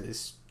 We'll talk about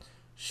this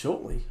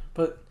shortly.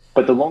 But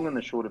the long and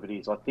the short of it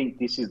is, I think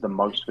this is the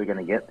most we're going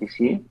to get this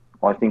year.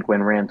 I think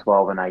when round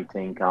 12 and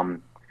 18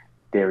 come,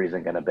 there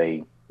isn't going to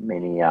be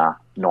many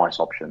nice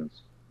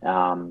options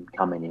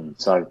coming in.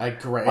 So I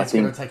agree. It's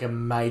going to take a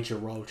major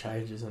role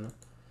change, isn't it?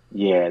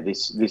 Yeah,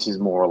 this is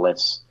more or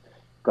less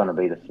going to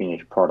be the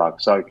finished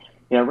product. So,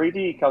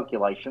 redo your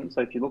calculations.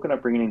 So if you're looking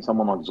at bringing in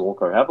someone like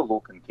Zorko, have a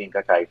look and think,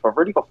 okay, if I've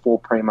already got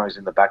 4 primos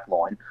in the back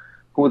line,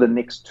 who are the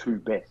next 2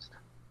 best?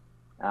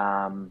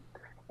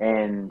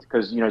 And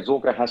because,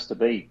 Zorko has to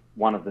be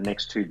one of the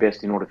next 2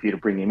 best in order for you to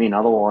bring him in.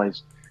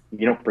 Otherwise,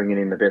 you're not bringing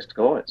in the best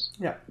guys.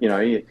 Yeah.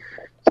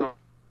 So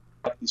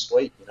this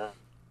week, I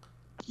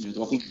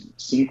think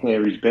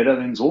Sinclair is better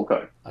than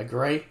Zorko. I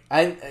agree.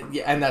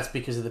 And that's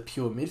because of the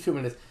pure midfield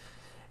minutes.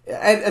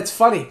 And it's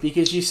funny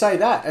because you say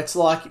that. It's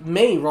like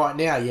me right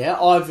now, yeah?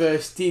 I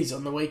versed Diz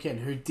on the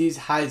weekend, who Diz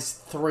has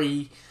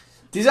 3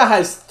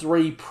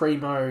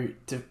 primo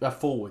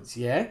forwards,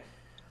 yeah?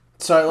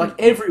 So, like,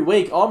 every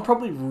week, I'm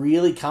probably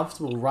really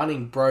comfortable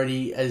running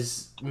Brody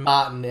as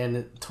Martin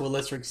and, to a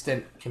lesser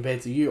extent, compared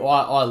to you,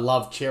 I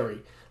love Cherry.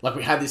 Like,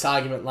 we had this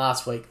argument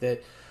last week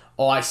that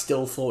I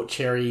still thought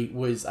Cherry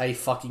was a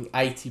fucking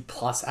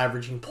 80-plus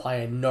averaging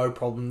player, no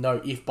problem,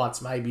 no if,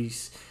 buts,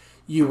 maybes.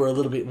 You were a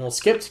little bit more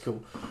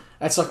sceptical.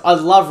 It's like, I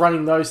love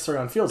running those 3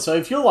 on field. So,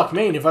 if you're like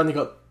me and you've only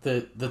got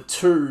the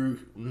 2,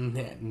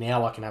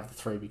 now I can have the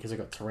 3 because I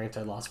got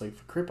Taranto last week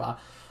for Cripper.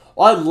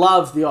 I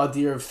love the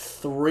idea of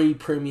 3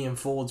 premium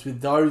forwards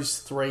with those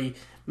 3,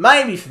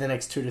 maybe for the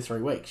next 2 to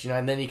 3 weeks,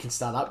 and then you can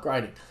start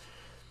upgrading.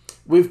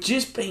 We've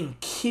just been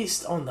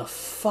kissed on the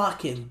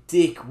fucking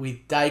dick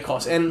with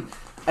Dacos, and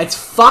it's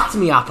fucked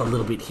me up a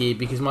little bit here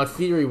because my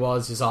theory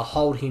is I'll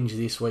hold Hinge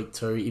this week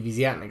too. If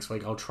he's out next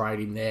week, I'll trade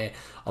him there.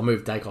 I'll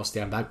move Dacos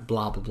down back,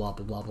 blah, blah, blah,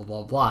 blah, blah, blah,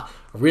 blah, blah.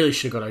 I really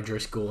should have got O'Drew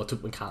score. I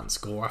took McCartan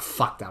score. I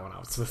fucked that one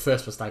up. It's the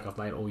first mistake I've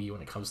made all year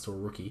when it comes to a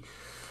rookie.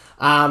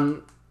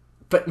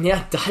 But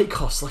now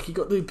Dacos, like, you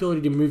got the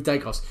ability to move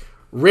Dacos.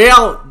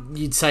 Real,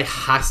 you'd say,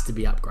 has to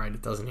be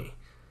upgraded, doesn't he?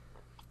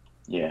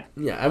 Yeah.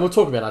 Yeah, and we'll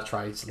talk about our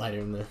trades later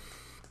in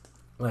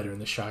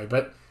the show.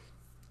 But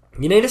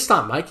you need to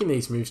start making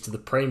these moves to the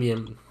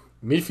premium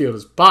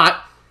midfielders. But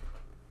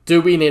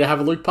do we need to have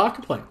a Luke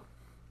Parker plan?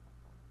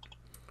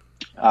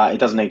 It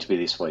doesn't need to be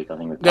this week, I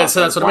think.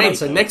 So that's what I mean.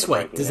 So next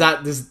week,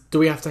 do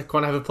we have to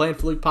kind of have a plan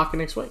for Luke Parker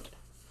next week?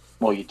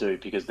 Well, you do,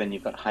 because then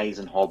you've got Hayes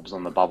and Hobbs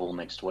on the bubble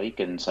next week,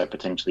 and so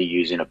potentially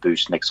using a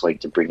boost next week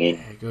to bring in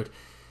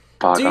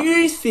Parker. Do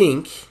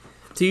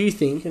you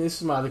think, and this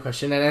is my other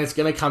question, and it's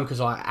going to come because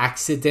I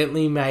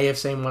accidentally may have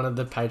seen one of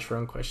the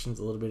Patreon questions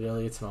a little bit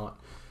earlier tonight.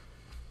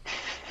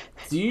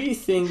 Do you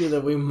think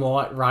that we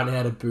might run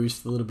out of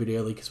boost a little bit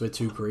early because we're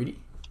too greedy?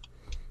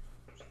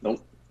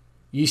 Nope.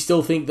 You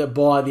still think that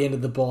by the end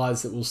of the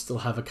buys that we'll still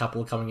have a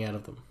couple coming out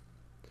of them?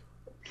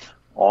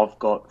 I've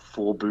got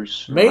 4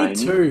 boosts remaining.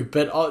 Too,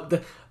 but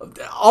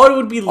I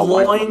would be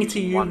lying to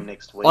you.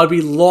 I'd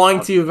be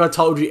lying to you if I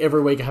told you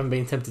every week I haven't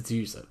been tempted to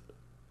use it.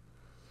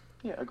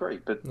 Yeah, I agree,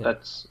 but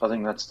I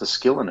think that's the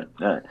skill in it.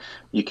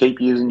 You keep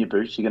using your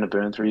boosts, you're going to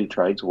burn through your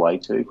trades way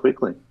too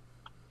quickly.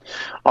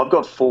 I've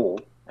got 4,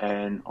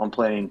 and I'm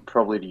planning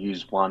probably to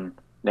use 1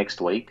 next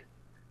week,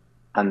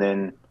 and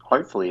then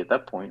hopefully at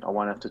that point I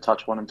won't have to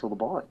touch 1 until the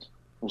buys.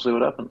 We'll see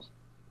what happens.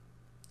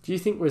 Do you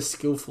think we're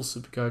skillful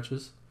super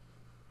coaches?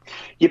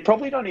 You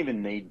probably don't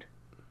even need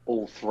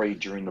all 3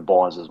 during the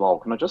buys as well.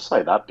 Can I just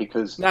say that?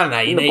 Because no,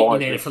 you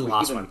need it for the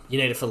last one. You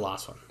need it for the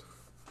last one.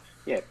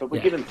 Yeah, but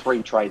we're given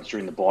 3 trades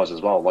during the buys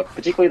as well. Like,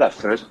 particularly that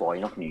first buy,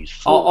 you're not going to use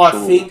 4.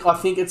 I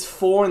think it's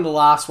 4 in the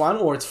last one,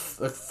 or it's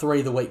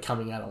 3 the week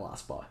coming out of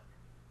last buy.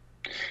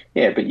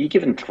 Yeah, but you're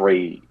given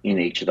 3 in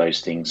each of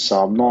those things,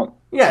 so I'm not.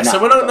 Yeah,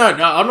 so we're not.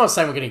 No, I'm not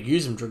saying we're going to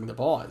use them during the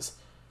buys.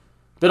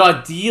 But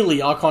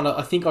ideally, I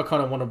think I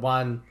wanted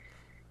 1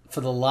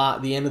 for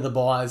the end of the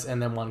buys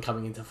and then 1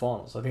 coming into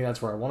finals. I think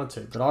that's where I wanted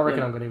to. But I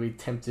reckon I'm going to be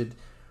tempted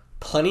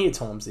plenty of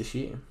times this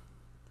year.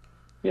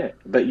 Yeah,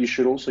 but you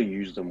should also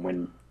use them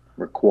when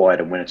required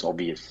and when it's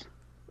obvious,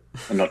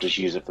 and not just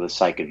use it for the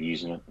sake of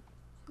using it.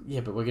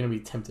 Yeah, but we're going to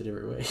be tempted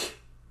every week.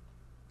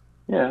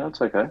 Yeah,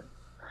 that's okay.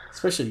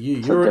 Especially you.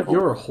 You're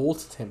a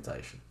whore to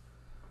temptation.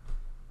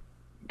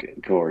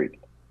 Corey,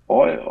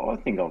 I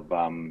think I'm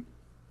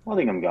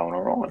going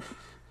all right.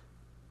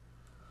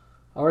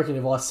 I reckon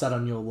if I sat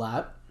on your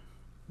lap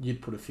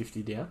You'd put a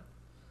 50 down.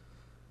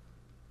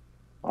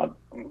 I'd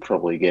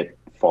probably get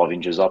 5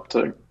 inches up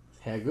too.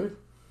 How good?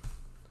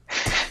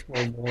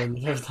 Well, more than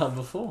you've ever done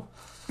before.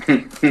 8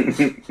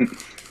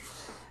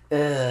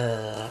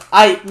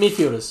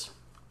 midfielders.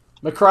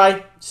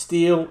 McRae,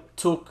 Steele,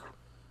 Took,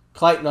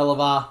 Clayton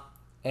Oliver,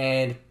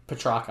 and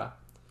Petrarca.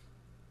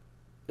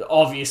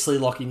 Obviously,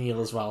 Lockie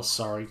Neal as well.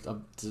 Sorry.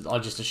 I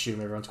just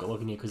assume everyone's got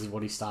Lockie Neal because of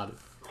what he started.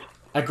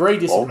 Agree,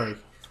 disagree?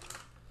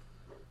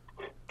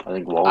 I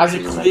think Walsh As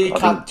a clear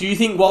cut, do you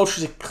think Walsh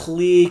is a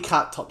clear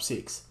cut top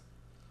 6?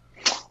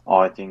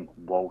 I think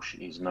Walsh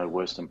is no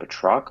worse than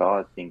Petrarca.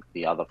 I think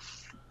the other...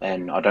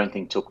 and I don't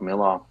think Took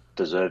Miller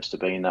deserves to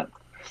be in that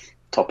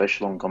top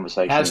echelon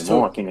conversation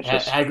anymore. I think it's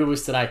just... How good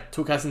was today?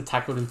 Took hasn't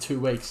tackled in 2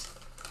 weeks.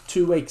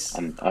 2 weeks.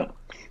 And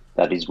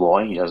that is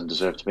why he doesn't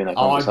deserve to be in that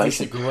conversation. I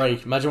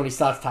disagree. Imagine when he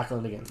starts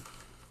tackling again.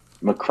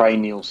 McRae,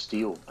 Neal,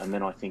 Steele, and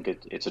then I think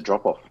it's a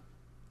drop-off.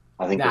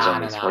 I think there's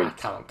only 3.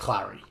 Come on,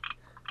 Clary.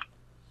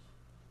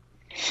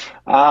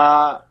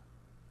 I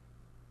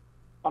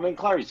mean,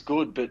 Clary's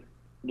good, but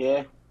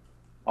yeah,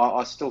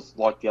 I still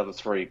like the other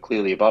 3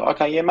 clearly above.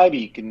 Okay, yeah, maybe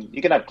you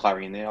can have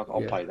Clary in there.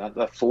 I'll pay that.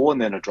 That 4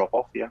 and then a drop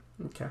off. Yeah.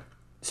 Okay.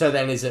 So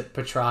then is it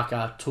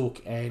Petrarca,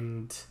 Took,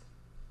 and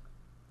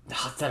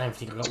I don't even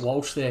think I got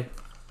Walsh there.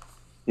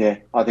 Yeah,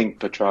 I think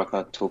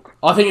Petrarca, Took.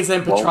 I think it's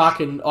then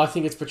Petrarca. And I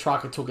think it's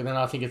Petrarca, Took, and then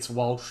I think it's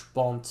Walsh,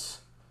 Bont.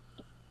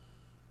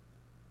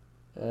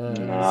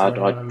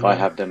 I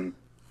have them.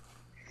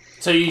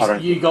 So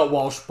you got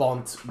Walsh,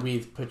 Bont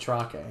with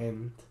Petrarca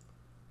and...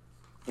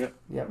 Yep.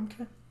 Yeah,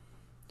 okay.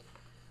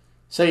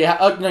 So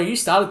you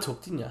started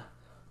Took, didn't you?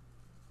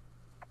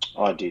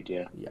 I did,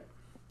 yeah. Yeah.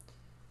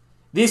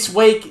 This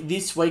week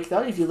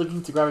though, if you're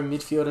looking to grab a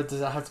midfielder, does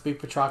that have to be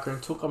Petrarca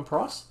and Took on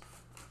price?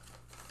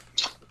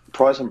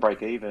 Price and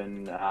break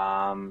even.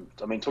 I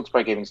mean, Took's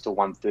break even still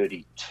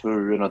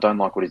 132, and I don't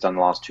like what he's done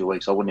the last 2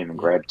 weeks. I wouldn't even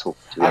grab Took.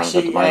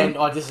 Actually, and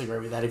I disagree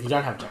with that. If you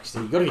don't have Jack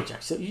Steele, you got to get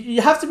Jack Steele.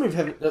 You have to move.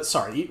 If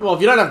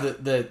you don't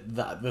have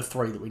the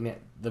 3 that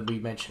we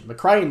mentioned,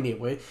 McRae and Neal,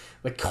 we're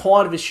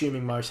kind of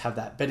assuming most have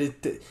that. But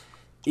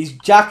is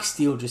Jack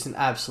Steele just an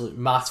absolute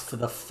must for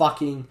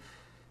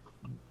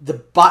the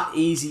butt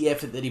easy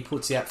effort that he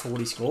puts out for what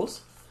he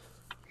scores?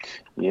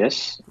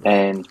 Yes,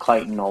 and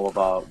Clayton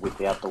Oliver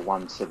without the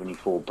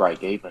 174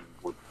 break even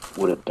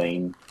would have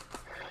been,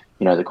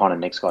 the kind of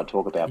next guy I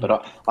talk about.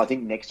 But I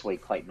think next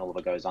week Clayton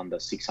Oliver goes under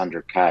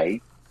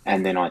 600k,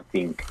 and then I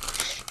think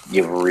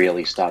you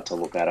really start to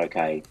look at,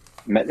 okay,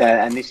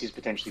 and this is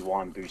potentially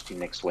why I'm boosting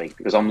next week,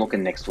 because I'm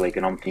looking next week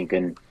and I'm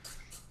thinking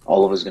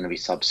Oliver's going to be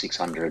sub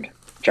 600,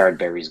 Jared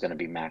Berry's going to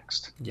be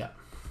maxed. Yeah.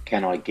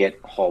 Can I get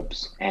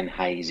Hobbs and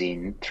Hayes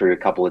in through a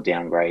couple of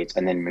downgrades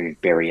and then move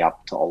Berry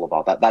up to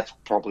Oliver? That's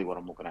probably what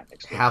I'm looking at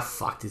next week. How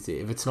fucked is it?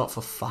 If it's not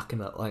for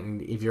fucking it, like,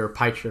 if you're a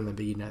patron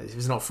member, you know this. If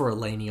it's not for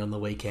Eleni on the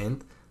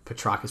weekend,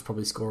 Petrarca's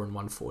probably scoring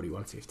 140,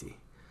 150.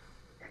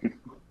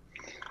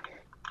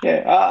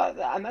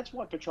 Yeah, and that's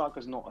why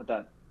Petrarca's not at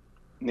that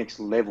next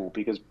level,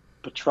 because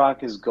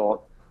Petrarca's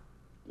got,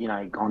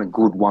 kind of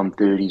good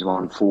 130s,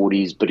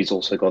 140s, but he's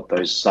also got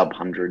those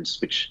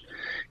sub-hundreds, which...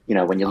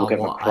 when you look at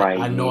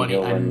McRae,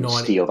 Neal, and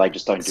Steele, they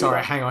just don't do that.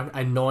 Sorry, hang on.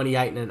 A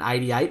 98 and an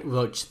 88,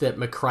 which that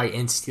McRae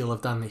and Steele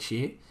have done this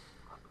year.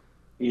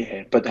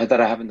 Yeah, but they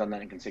haven't done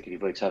that in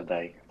consecutive weeks, have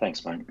they?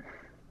 Thanks, mate.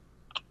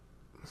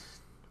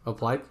 Well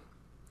played.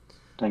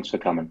 Thanks for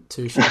coming.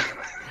 Touche.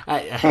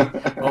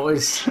 What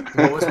was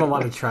my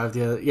one to Trav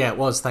the other? Yeah, it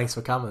was. Thanks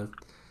for coming.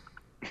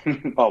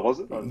 Oh, was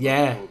it?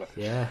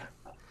 Yeah.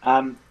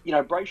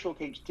 Brayshaw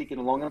keeps ticking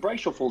along, and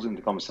Brayshaw falls into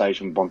the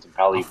conversation with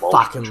Bontempelli. I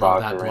fucking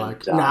love that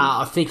bloke.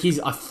 I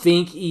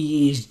think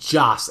he is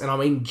just, and I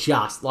mean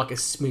just, like a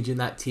smidgen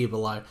that tier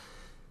below.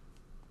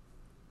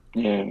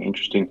 Yeah,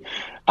 interesting.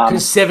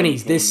 Because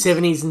 70s, there's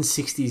 70s and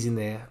 60s in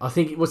there. I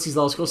think, what's his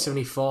lowest score?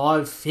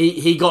 75.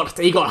 He got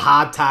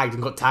hard tagged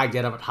and got tagged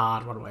out of it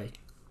hard one week.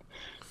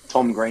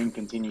 Tom Green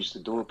continues to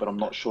do it, but I'm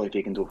not sure if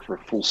he can do it for a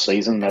full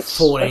season. That's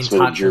 14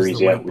 where the jury's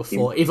the out week with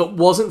before. him. If it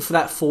wasn't for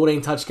that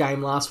 14-touch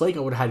game last week, I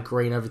would have had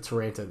Green over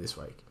Taranto this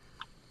week.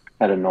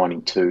 Had a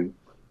 92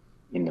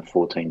 in the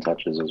 14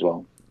 touches as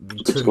well.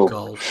 Two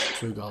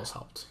goals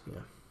helped.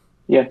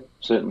 Yeah,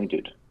 certainly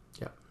did.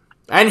 Yeah,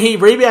 and he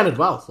rebounded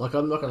well. Like,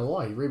 I'm not going to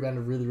lie, he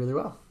rebounded really, really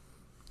well.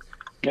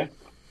 Yeah,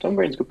 Tom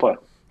Green's a good player.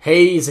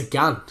 He is a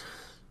gun.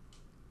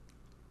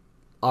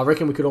 I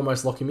reckon we could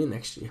almost lock him in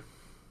next year.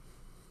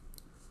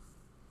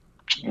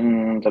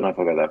 Don't know if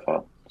I'll go that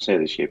far. See how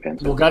this year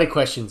pans out. We'll go to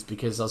questions,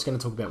 because I was going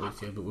to talk about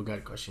Whitfield, but we'll go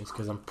to questions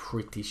because I'm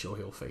pretty sure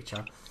he'll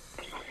feature.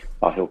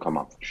 Oh, he'll come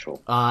up for sure.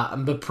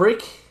 And the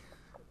prick,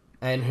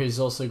 and who's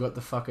also got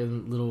the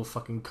fucking little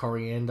fucking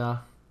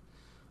coriander.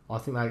 I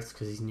think that's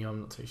because he's new.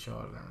 I'm not too sure.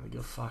 I don't really give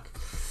a fuck.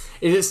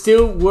 Is it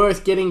still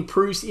worth getting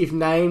Bruce if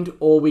named,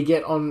 or we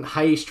get on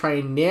Hayes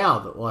train now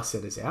that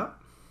Lyset is out?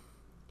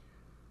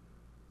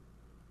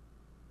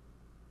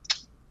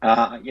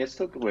 Yeah, it's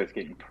still worth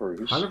getting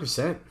Bruce.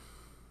 100%.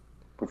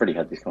 We've already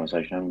had this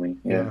conversation, haven't we?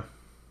 Yeah.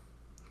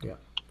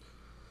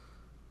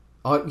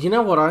 You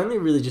know what? I only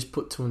really just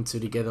put 2 and 2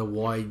 together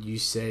why you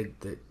said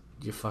that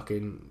you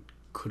fucking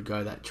could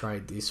go that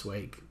trade this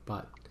week,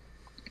 but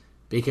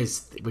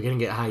because we're going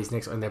to get Hayes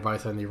next and they're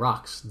both only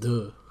rucks.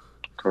 Duh.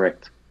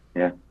 Correct.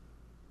 Yeah.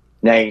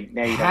 Now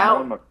you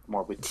don't know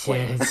my Wits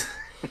plan. Yeah,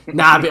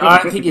 nah, but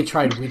I don't think you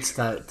trade Wits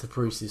to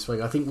Bruce this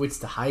week. I think Wits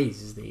to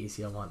Hayes is the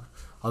easier one.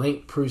 I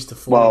think Bruce to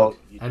Ford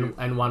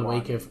and one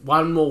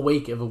more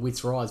week of a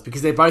Wits rise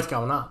because they're both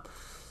going up.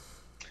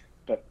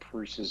 But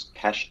Bruce's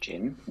cash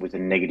gen with a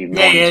negative.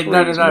 No.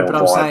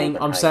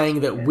 But I'm saying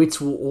that Wits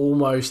will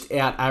almost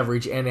out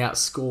average and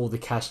outscore the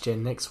cash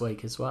gen next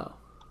week as well.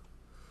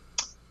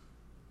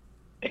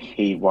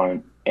 He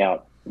won't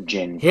out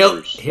gen.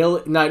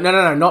 He'll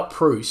not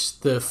Bruce,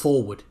 the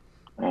forward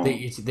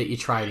that you're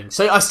trading.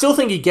 So I still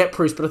think you get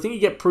Bruce, but I think you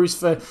get Bruce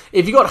for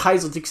if you got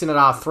Hazel Dixon at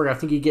R3. I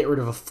think you get rid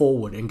of a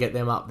forward and get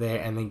them up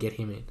there and then get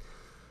him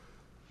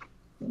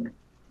in.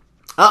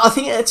 I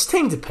think it's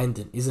team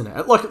dependent, isn't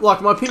it?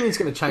 Like my opinion is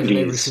going to change on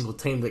every single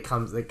team that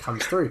comes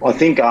through. I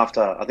think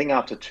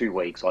after 2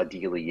 weeks,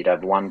 ideally you'd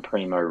have one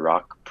primo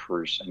ruck,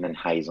 Bruce, and then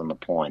Hayes on the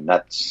point.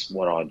 That's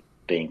what I'd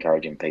be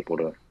encouraging people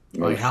to.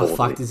 How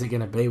fucked is it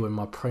going to be when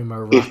my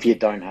primo ruck... If you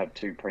don't have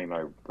two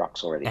primo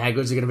rucks already. How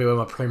good is it going to be when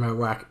my primo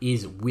ruck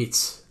is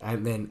Wits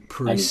and then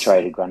Bruce? And you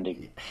traded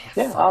Grundy.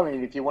 Yeah, I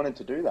mean, if you wanted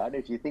to do that,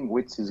 if you think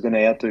Wits is going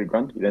to outdo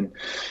Grundy, then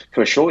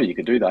for sure you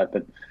could do that.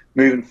 But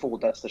moving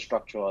forward, that's the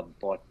structure I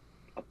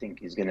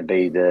think is going to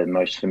be the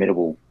most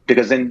formidable.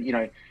 Because then,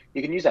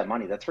 you can use that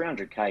money, that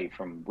 $300K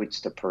from Wits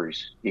to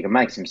Bruce. You can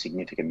make some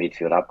significant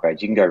midfield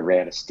upgrades. You can go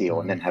Rao to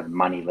Steele and then have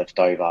money left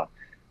over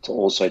to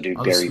also do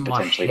Berry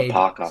potentially to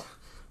Parker.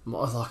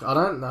 I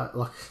don't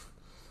know.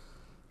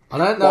 I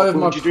don't know if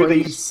my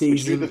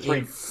pre-season... Would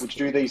you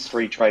do these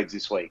three trades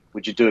this week?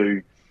 Would you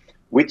do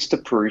Wits to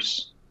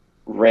Bruce,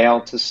 Rao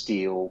to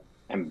Steele,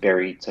 and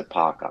Berry to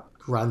Parker?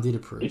 Grundy to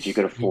Bruce. If you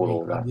could afford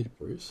all that. Grundy to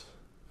Bruce?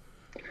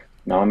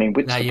 No, I mean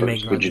Wits to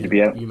Bruce. Would you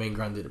be able... You mean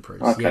Grundy to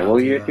Bruce.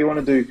 Okay, if you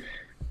want to do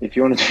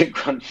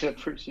Grundy to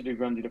Bruce, you do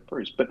Grundy to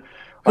Bruce. But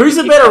who's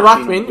a better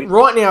ruckman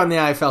right now in the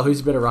AFL? Who's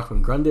a better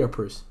ruckman, Grundy or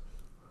Bruce?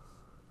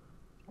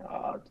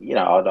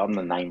 I'm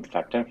the name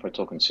factor. If we're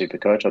talking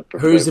Supercoach, I'd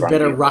prefer. Who's a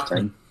better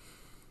ruckman?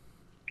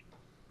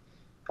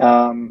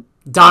 Don't.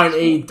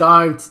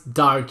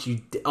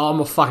 I'm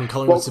a fucking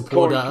Collingwood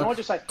supporter. Can I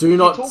just say,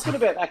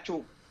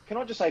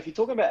 if you're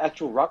talking about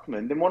actual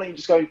ruckman, then why don't you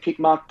just go pick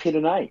Mark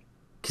Pittonet?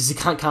 Because he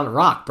can't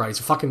ruck, bro. He's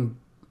a fucking.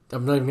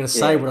 I'm not even going to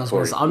say what I was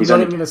going to say. I'm not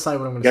even going to say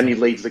what I'm going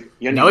to say.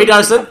 No, he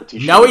doesn't.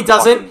 No, he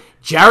doesn't.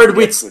 Jared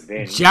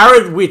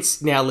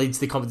Witts now leads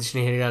the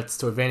competition heading out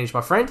to advantage,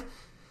 my friend.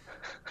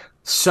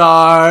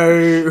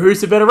 So,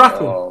 who's the better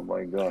ruckman? Oh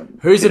my god!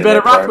 Who's the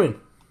better ruckman?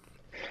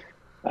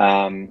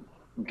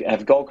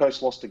 Have Gold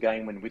Coast lost a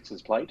game when Wits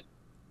has played?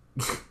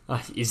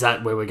 Is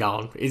that where we're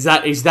going? Is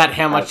that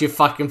how much you're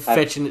fucking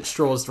fetching at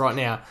straws right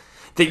now?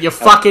 That your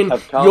fucking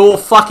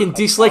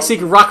dyslexic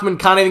ruckman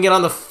can't even get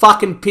on the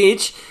fucking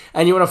pitch,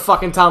 and you want to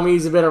fucking tell me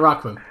he's a better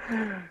ruckman?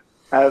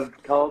 Have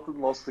Carlton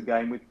lost the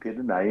game with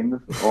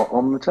Pittonet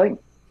on the team?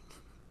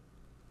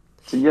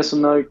 It's a yes or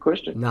no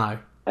question. No.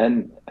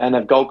 And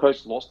have Gold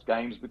Coast lost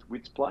games with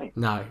Wits playing?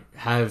 No.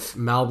 Have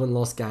Melbourne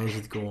lost games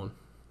with Gawn?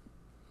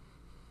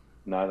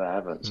 No, they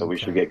haven't. So we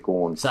should get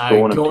Gawn. So I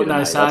was going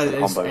to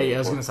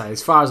say,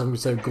 as far as I'm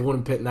concerned, Gawn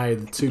and Pittonet are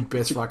the two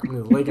best ruckmen in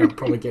the league. I'm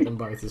probably getting them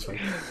both this week.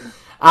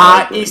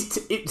 I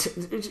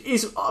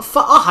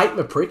hate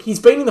my prick. He's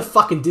been in the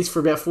fucking disc for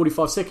about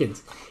 45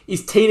 seconds.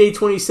 Is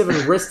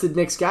TD27 rested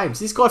next game? Is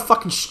this guy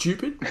fucking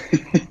stupid?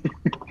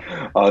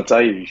 I'll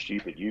tell you,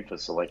 stupid you for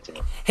selecting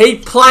him. He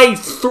played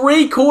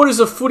 3/4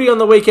 of footy on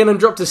the weekend and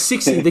dropped to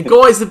 60. The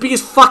guy's the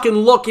biggest fucking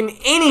lock in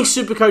any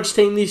Supercoach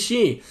team this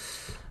year.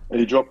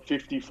 He dropped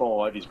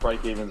 55. His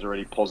break-even's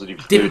already positive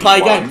 31. Didn't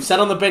play a game. Sat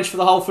on the bench for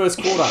the whole first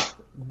quarter. I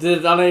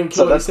don't even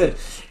care what he said.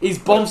 He's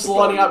bombs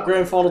lining up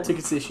grand final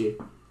tickets this year.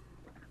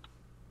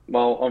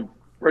 Well, I've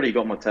already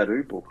got my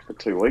tattoo booked for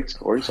 2 weeks,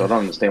 Corey, so I don't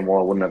understand why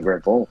I wouldn't have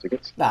grand final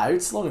tickets. No,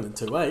 it's longer than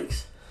 2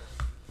 weeks.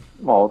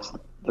 Well, it's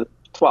the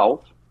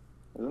 12th,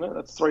 isn't it?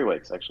 That's 3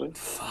 weeks, actually.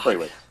 Fuck. 3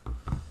 weeks.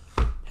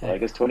 I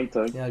guess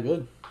 22. Yeah,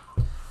 good.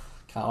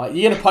 Can't wait.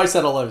 You're going to post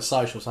that all over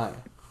socials, aren't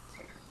you?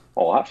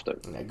 I'll have to.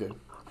 Yeah, good.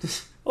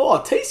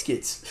 Oh,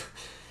 T-skits.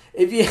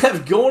 If you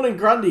have Gawn and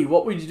Grundy,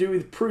 what would you do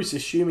with Bruce,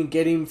 assuming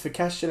get him for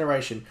cash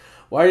generation?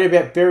 Worried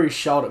about Berry's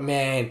shoulder?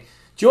 Man,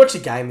 did you watch the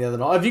game the other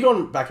night? Have you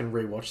gone back and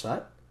rewatched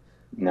that?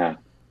 No.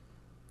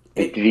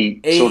 He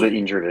sort of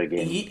injured it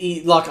again.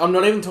 I'm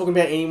not even talking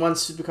about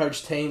anyone's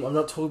Supercoach team. I'm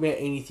not talking about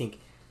anything.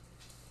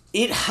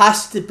 It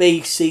has to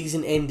be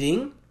season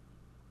ending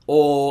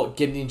or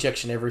get an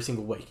injection every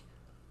single week.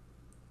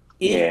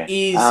 It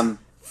is...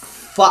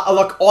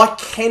 I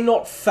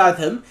cannot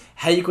fathom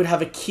how you could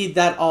have a kid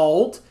that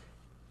old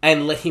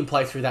and let him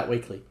play through that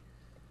weekly.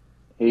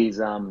 He's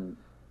out of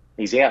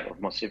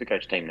my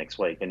Supercoach team next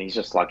week, and he's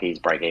just lucky his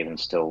break even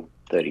still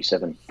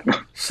 37.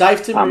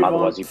 Safe to move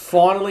on.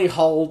 Finally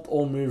hold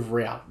or move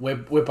Rao. We're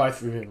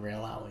both moving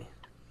Rao, aren't we?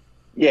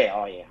 Yeah,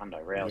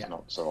 Hundo. Rao's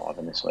not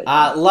surviving this week.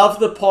 Love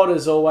the pod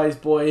as always,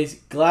 boys.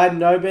 Glad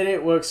nobody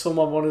at work saw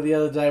my monitor the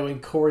other day when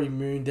Corey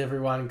mooned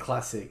everyone.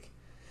 Classic.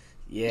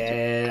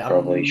 Yeah,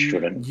 probably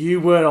shouldn't.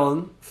 You weren't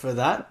on for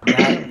that.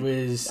 That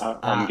was.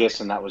 I'm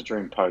guessing that was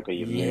during poker.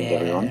 You've moved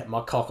everyone. My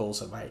cock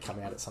also may come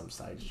out at some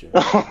stage. During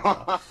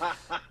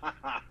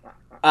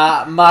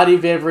Marty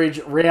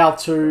Beveridge, Real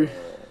 2,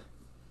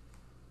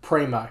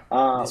 Primo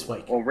this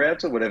week. Or Real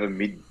to whatever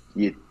mid.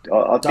 I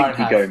think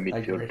you go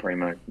midfield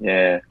Primo.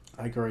 Yeah,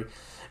 I agree,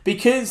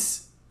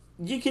 because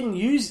you can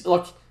use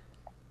like.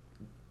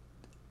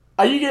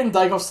 Are you getting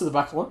Dacos to the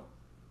back line?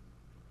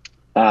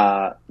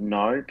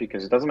 No,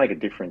 because it doesn't make a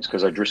difference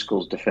because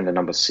O'Driscoll's defender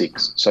number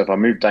 6. So if I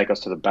move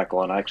Dacos to the back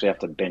line, I actually have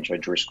to bench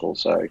O'Driscoll.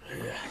 So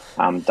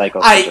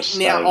Dacos. Hey,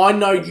 now I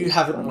know you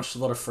haven't watched a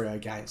lot of Freo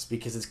games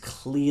because it's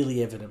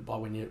clearly evident by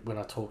when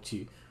I talk to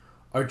you.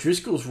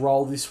 O'Driscoll's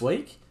role this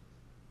week,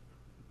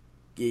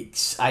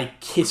 it's a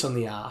kiss on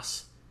the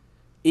ass.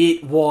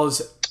 It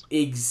was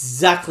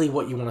exactly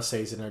what you want to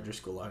see as an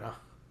O'Driscoll owner.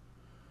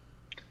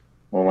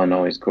 All I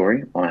know is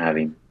Corey. I have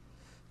him.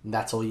 And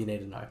that's all you need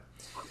to know.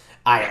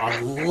 Hey, I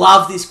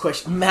love this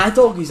question. Mad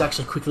Dog is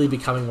actually quickly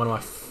becoming one of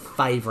my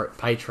favourite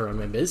Patreon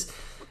members,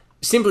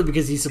 simply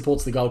because he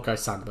supports the Gold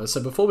Coast Thunder.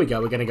 So before we go,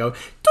 we're going to go...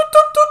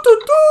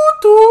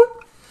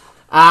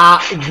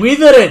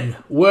 Witherden,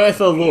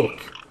 worth a look.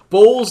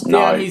 Ball's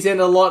down his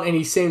end a lot, and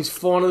he seems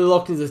finally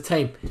locked into the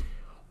team.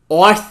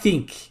 I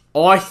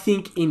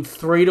think in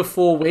 3 to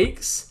 4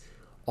 weeks,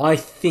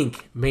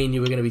 me and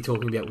you are going to be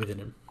talking about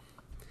Witherden.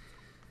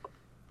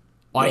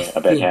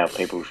 About how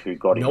people who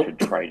got him should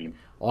trade him.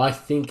 I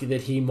think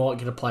that he might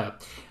get a player.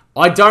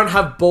 I don't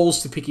have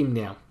balls to pick him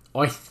now.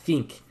 I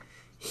think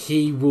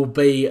he will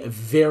be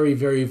very,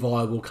 very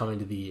viable coming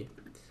to the year.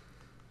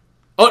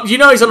 Oh, do you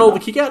know he's on all the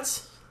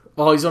kickouts?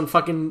 Oh, he's on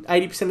fucking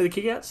 80% of the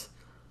kickouts?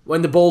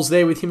 When the ball's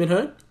there with him and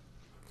Hearn?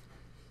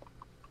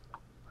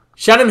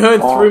 Shannon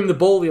Hearn threw him the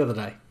ball the other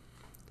day.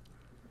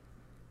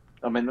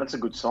 I mean, that's a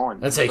good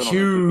sign. That's a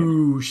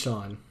huge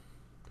sign.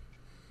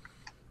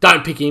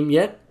 Don't pick him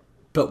yet,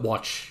 but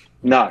watch.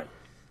 No.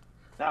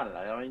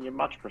 I mean, you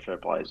much prefer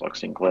players like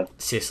Sinclair.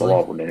 Sicily.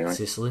 Well, I would anyway.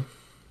 Sicily.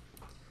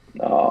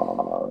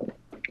 I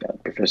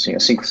prefer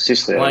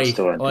Sicily.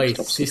 Oi,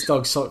 Sis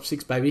Dog top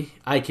 6, baby.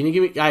 Hey, can you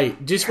give me... Hey,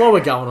 just while we're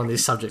going on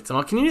this subject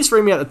tonight, can you just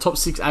read me out the top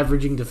 6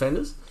 averaging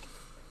defenders?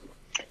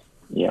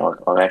 Yeah,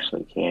 I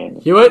actually can.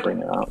 Hewitt?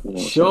 Bring it up.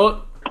 Short?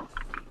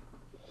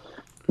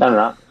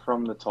 No.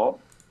 From the top,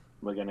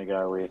 we're going to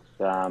go with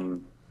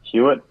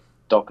Hewitt,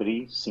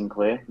 Doherty,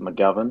 Sinclair,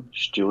 McGovern,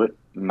 Stewart,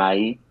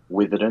 May,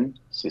 Witherden,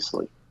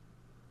 Sicily.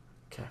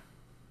 Okay.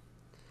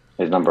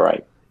 He's number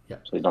 8.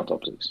 Yep. So he's not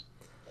top 6.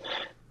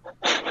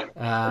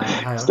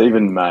 Hang on.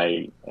 Stephen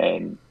May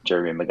and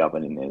Jeremy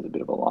McGovern in there is a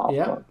bit of a laugh.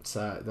 Yeah,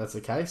 so that's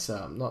okay. So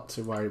I'm not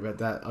too worried about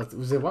that.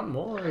 Was there one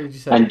more? Or did you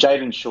say and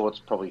Jaden Short's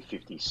probably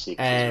 56.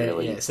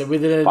 Really yeah, so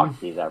Witherden, fuck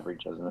his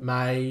average, isn't it?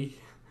 May,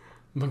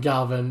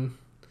 McGovern,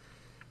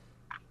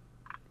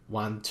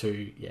 1,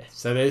 2, yeah.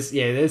 So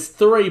there's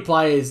 3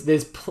 players.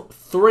 There's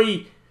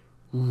 3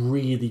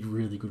 really,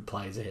 really good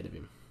players ahead of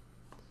him.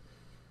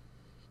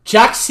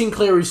 Jack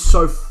Sinclair is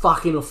so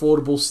fucking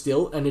affordable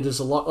still, and it is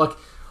a lot. Like,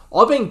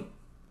 I've been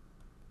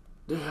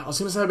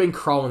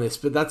crowing this,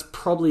 but that's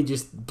probably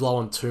just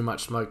blowing too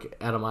much smoke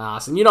out of my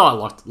ass. And you know I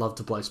love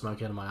to blow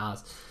smoke out of my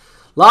ass.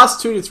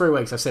 Last 2 to 3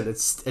 weeks, I've said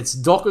it's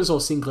Dockers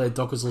or Sinclair,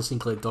 Dockers or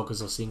Sinclair,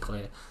 Dockers or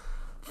Sinclair.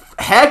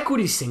 How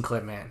good is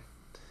Sinclair, man?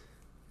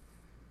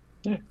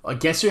 Yeah. I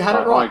guess you had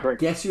it right. I agree.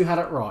 Guess you had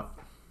it right.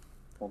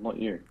 Well, not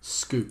you.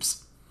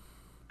 Scoops.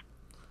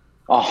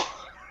 Oh,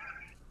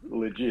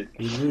 legit.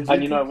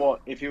 And you know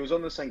what? If he was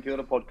on the St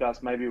Kilda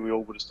podcast, maybe we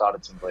all would have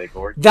started Sinclair,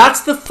 Corey.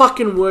 That's the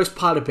fucking worst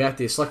part about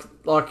this.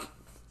 Like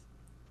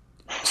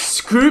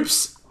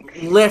Scoops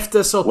left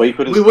us off. We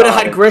would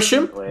have had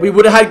Gresham. Sinclair. We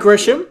would have had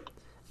Gresham.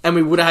 And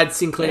we would have had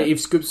Sinclair if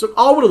Scoops...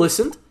 I would have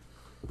listened.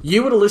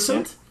 You would have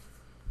listened. Yeah.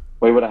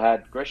 We would have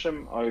had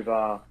Gresham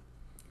over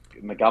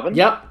McGovern.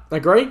 Yep,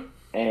 agree.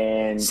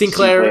 And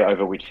Sinclair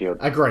over Whitfield.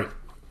 Agree.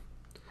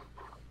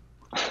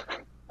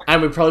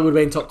 And we probably would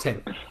have been top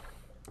 10.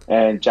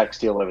 And Jack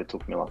Steele over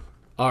Took Miller.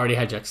 I already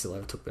had Jack Steele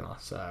over Took Miller,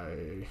 so...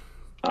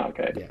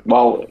 Okay. Yeah.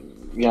 Well,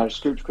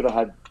 Scoops could have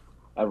had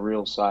a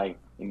real say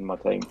in my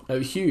team. They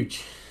were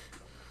huge.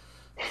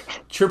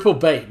 Triple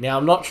B. Now,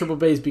 I'm not Triple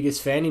B's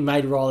biggest fan. He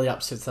made Riley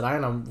upset today,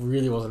 and I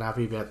really wasn't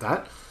happy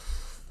about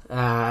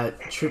that.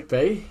 Trip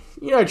B.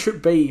 You know,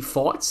 Trip B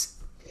fights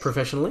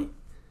professionally.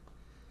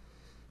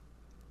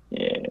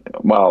 Yeah,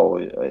 well,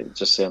 it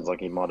just sounds like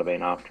he might have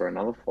been after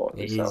another fight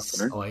this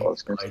afternoon.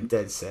 I'm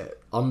dead set.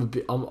 I'm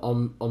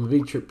a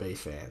big Trip B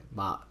fan,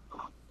 but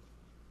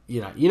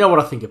you know what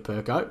I think of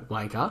Perko,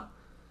 wanker.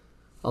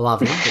 I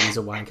love him, but he's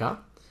a wanker.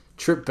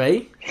 Trip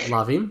B,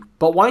 love him,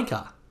 but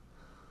wanker.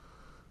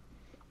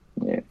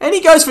 Yeah. And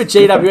he goes for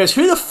GWS.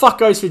 Who the fuck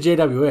goes for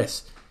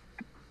GWS?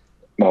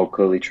 Well,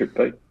 clearly Trip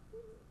B.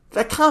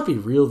 That can't be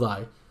real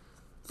though.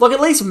 Like,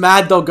 at least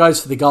Mad Dog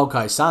goes for the Gold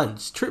Coast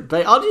Suns. Trip B,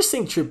 I just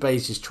think Trip B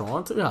is just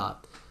trying too hard.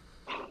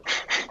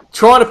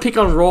 Trying to pick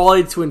on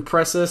Riley to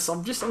impress us.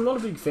 I'm not a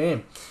big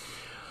fan.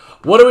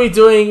 What are we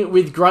doing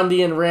with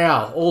Grundy and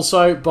Rao?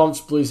 Also,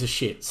 Bombs Blues are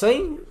shit.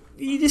 See?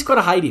 You just got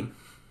to hate him.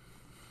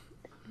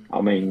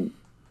 I mean,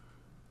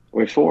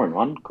 we're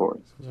 4-1, Corey.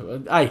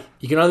 Hey,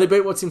 you can only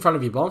beat what's in front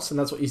of you, boss, and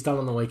that's what he's done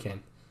on the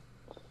weekend.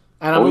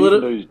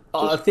 And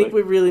I think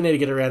we really need to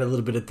get around a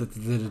little bit of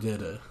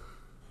the.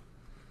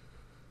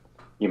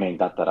 You mean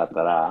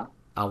da-da-da-da-da?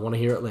 I want to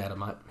hear it louder,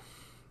 mate.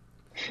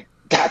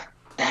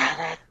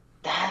 Da-da-da-da-da.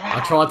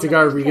 I tried to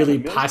go really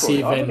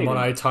passive and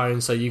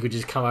monotone so you could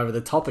just come over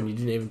the top and you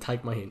didn't even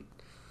take my hint.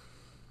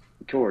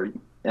 Corey,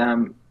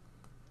 on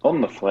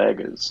the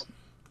flaggers,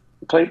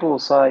 people will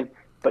say,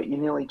 but you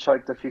nearly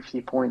choked a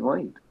 50-point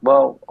lead.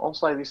 Well, I'll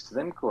say this to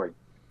them, Corey.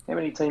 How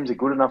many teams are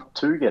good enough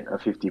to get a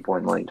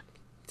 50-point lead?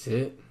 That's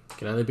it. You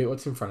can only beat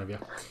what's in front of you.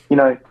 You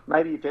know,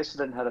 maybe if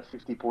Essendon had a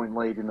 50-point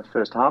lead in the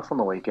first half on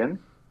the weekend,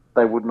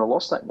 they wouldn't have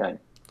lost that game.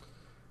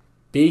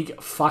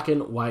 Big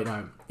fucking wait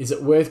home. Is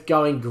it worth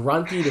going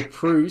Grundy to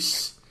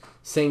Bruce,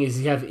 seeing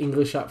as you have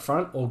English up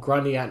front, or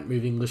Grundy out and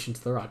move English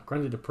into the right?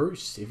 Grundy to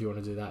Bruce, if you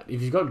want to do that.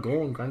 If you've got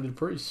Gorn, Grundy to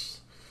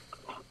Bruce.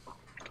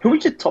 Who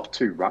is your top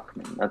two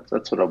ruckmen?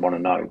 That's what I want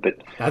to know.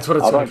 But that's what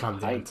it's going to come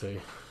down to.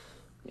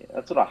 Yeah,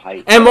 that's what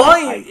I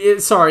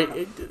hate. Sorry.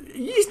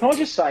 Can I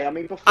just say? I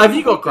mean, have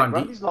you got Grundy?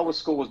 Grundy's lowest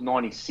score was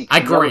 96. I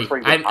agree,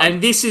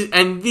 and this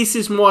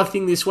is my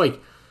thing this week.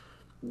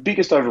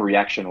 Biggest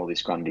overreaction, all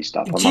this Grundy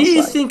stuff. Do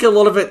you think a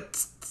lot of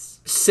it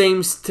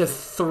seems to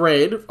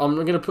thread? I'm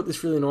going to put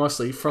this really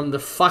nicely from the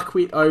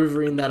fuckwit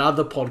over in that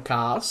other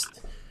podcast.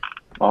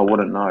 I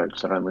wouldn't know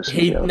because I don't listen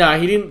to it. No,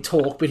 he didn't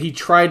talk, but he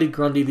traded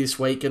Grundy this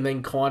week and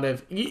then kind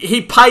of...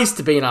 He pays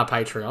to be in our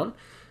Patreon,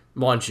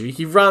 mind you.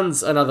 He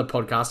runs another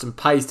podcast and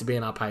pays to be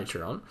in our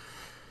Patreon.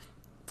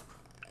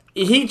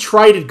 He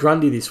traded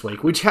Grundy this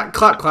week, which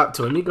clap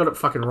to him. He got it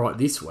fucking right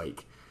this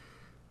week.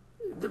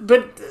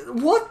 But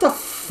what the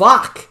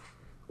fuck?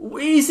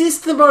 Is this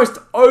the most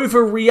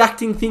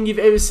overreacting thing you've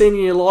ever seen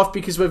in your life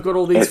because we've got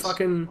all these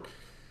fucking...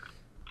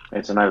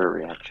 It's an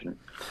overreaction.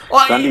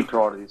 Grundy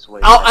prior to this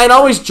week. And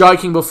I was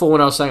joking before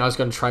when I was saying I was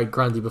going to trade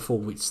Grundy before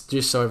Wits,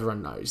 just so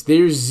everyone knows.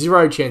 There is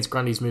zero chance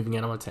Grundy's moving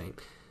out of my team.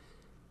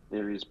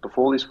 There is.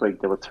 Before this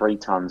week, there were 3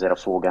 tons out of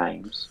 4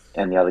 games,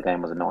 and the other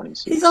game was a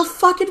 96. He's our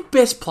fucking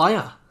best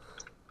player.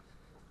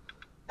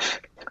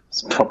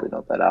 It's probably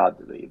not that hard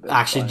to be.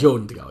 Actually,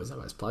 Jordan De Goey is the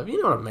best player.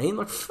 You know what I mean?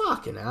 Like,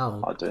 fucking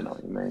hell. I do know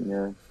what you mean,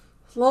 yeah.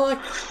 Like...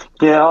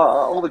 Yeah,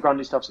 all the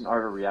Grundy stuff's an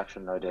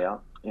overreaction, no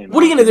doubt.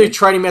 What are you going to do?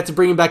 Trade him out to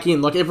bring him back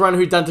in? Like everyone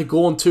who done to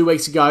Gorn 2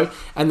 weeks ago,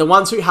 and the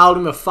ones who held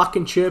him are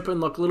fucking chirping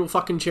like little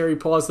fucking cherry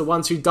pies. The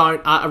ones who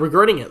don't are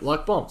regretting it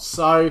like bombs.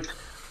 So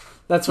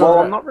that's what. Well,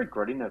 I'm not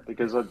regretting it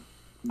because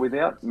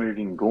without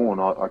moving Gorn,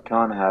 I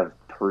can't have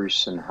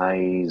Bruce and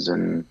Hayes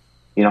and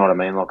you know what I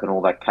mean, like and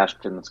all that cash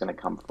that's going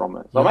to come from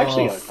it. So I'm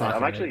actually okay.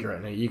 I'm actually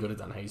you could have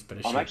done Hayes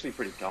better. I'm actually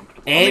pretty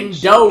comfortable. And I'm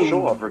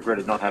sure I've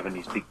regretted not having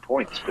these big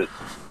points, but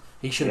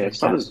he should have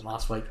been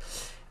last week.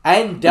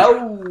 And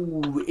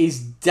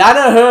is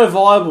Danaher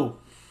viable?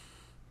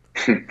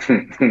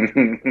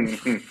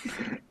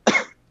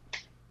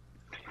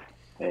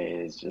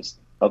 It's just,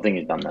 I think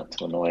he's done that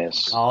to annoy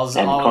us.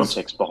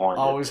 Context behind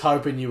it. I was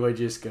hoping you were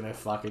just gonna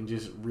fucking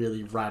just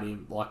really rat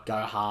him, like go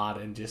hard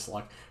and just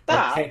like.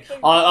 Pretend.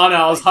 I know.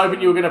 I was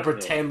hoping you were gonna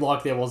pretend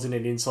like there wasn't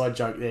an inside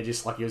joke there,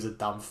 just like he was a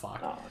dumb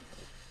fuck.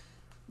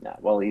 No,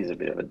 well, he's a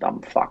bit of a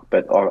dumb fuck,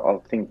 but I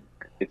think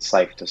it's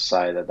safe to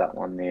say that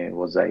one there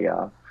was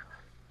a.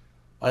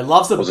 He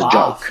loves the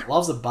bath.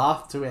 Loves the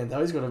bath too,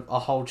 Ando. He's got a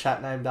whole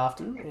chat named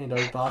after him.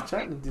 Ando's bath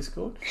chat in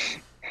Discord.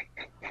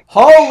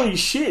 Holy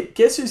shit!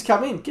 Guess who's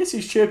come in? Guess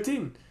who's chirped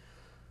in?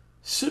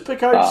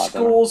 Supercoach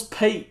scores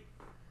Pete.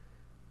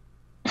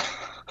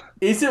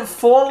 Is it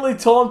finally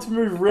time to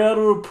move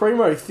Rowder or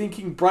Primo?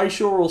 Thinking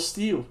Brayshaw or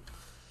Steele?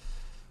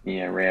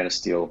 Yeah, Rowder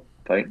Steele,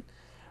 Pete.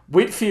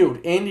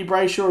 Whitfield, Andy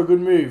Brayshaw, a good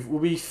move.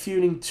 We'll be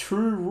fielding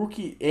 2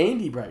 rookie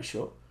Andy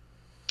Brayshaw.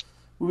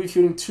 We'll be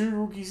fielding 2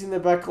 rookies in the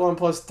back line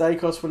plus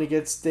Dacos when he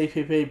gets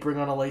DPP. Bring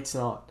on Elite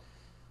tonight.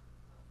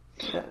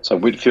 Yeah. So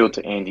Whitfield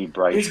to Andy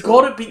Brayshaw. It's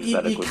got to be. You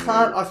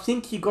can't. Move? I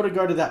think you got to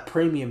go to that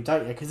premium,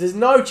 don't you? Because there's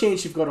no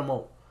chance you've got them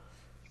all.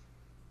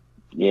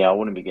 Yeah, I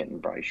wouldn't be getting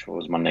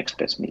Brayshaw as my next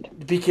best mid.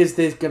 Because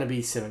there's going to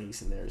be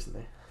 70s in there, isn't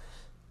there?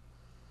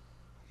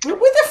 Where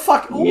the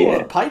fuck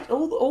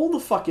all the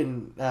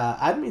fucking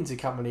admins are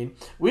coming in.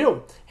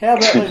 Will, how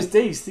about those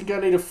Ds? Think I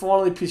need to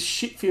finally piss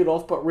Shitfield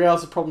off, but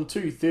Rao's a problem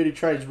too. 30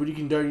 trades. What do you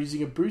condone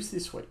using a boost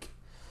this week?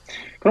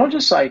 Can I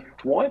just say,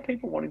 why are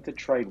people wanting to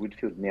trade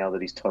Whitfield now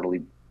that he's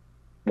totally...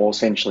 Well,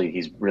 essentially,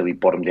 he's really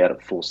bottomed out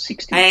at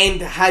 460.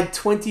 And had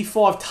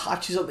 25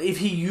 touches. If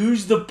he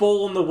used the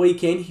ball on the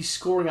weekend, he's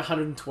scoring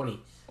 120.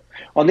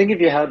 I think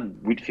if you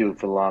had Whitfield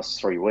for the last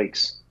 3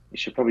 weeks, you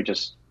should probably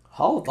just...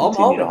 I'm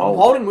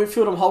holding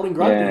Whitfield, I'm holding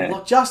Grundy. Yeah.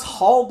 Like, just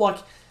hold, like,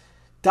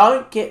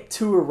 don't get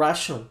too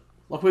irrational.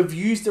 Like, we've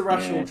used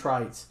irrational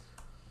trades.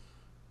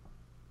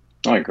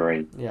 I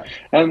agree. Yeah.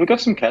 And we've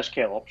got some cash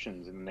cow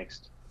options in the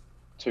next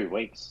 2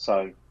 weeks.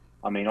 So,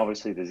 I mean,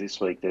 obviously there's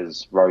this week,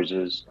 there's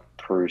Roses,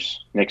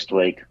 Bruce, next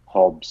week,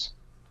 Hobbs,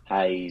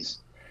 Hayes.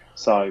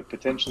 So,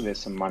 potentially there's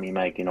some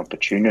money-making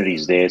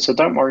opportunities there. So,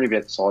 don't worry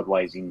about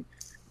sideways in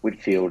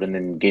Whitfield and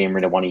then getting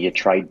rid of one of your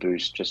trade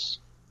boosts just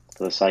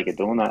for the sake of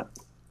doing that.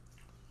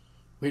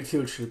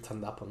 Whitfield should have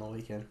turned up on the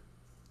weekend.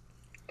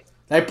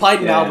 They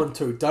played Melbourne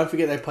too. Don't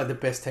forget they played the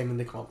best team in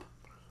the comp.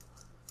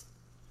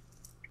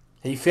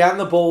 He found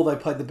the ball. They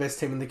played the best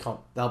team in the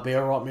comp. They'll be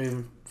alright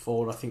moving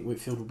forward. I think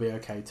Whitfield will be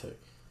okay too.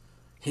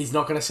 He's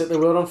not going to set the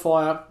world on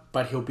fire,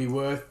 but he'll be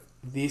worth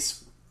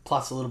this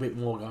plus a little bit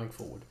more going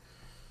forward.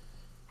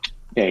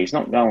 Yeah, he's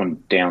not going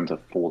down to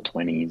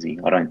 420, is he?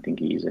 I don't think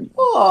he is anymore.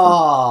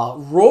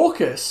 Oh,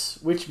 Raucus,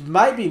 which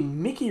may be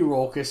Mickey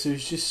Raucus,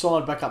 who's just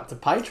signed back up to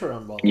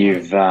Patreon, by the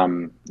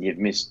way. You've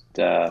missed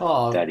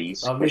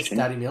Daddy's I question. missed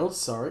Daddy Mills,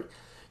 sorry.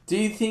 Do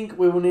you think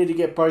we will need to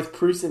get both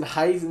Bruce and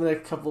Hayes in the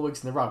next couple of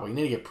weeks in the run? Well, you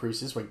need to get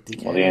Bruce this week,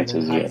 dickhead. Well, the answer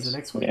is Hayes yes. the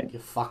next week, Yeah. you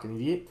fucking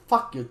idiot.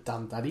 Fuck your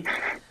dumb daddy.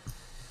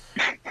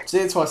 So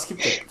that's why I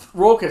skipped it.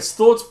 Raucus,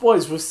 thoughts,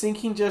 boys? Was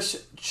thinking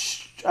just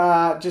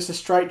a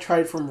straight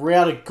trade from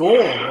Rao to Gorn.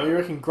 Or you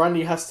reckon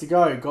Grundy has to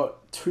go?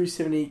 Got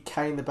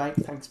 270k in the bank.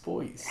 Thanks,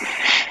 boys.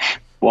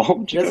 Well,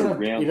 would He you go doesn't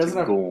round have,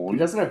 to Gorn? he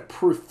doesn't have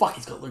proof. Fuck,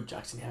 he's got Luke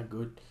Jackson. How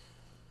good?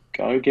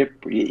 Go get.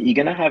 You're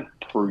going to have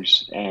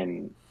Bruce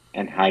and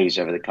Hayes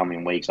over the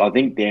coming weeks. I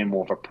think they're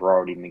more of a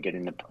priority than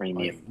getting the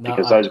premium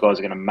because those guys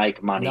are going to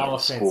make money No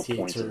and score offense here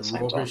points to at the same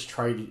time. Raucus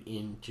traded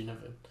in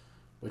Ginnivan,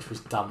 which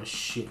was dumb as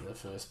shit in the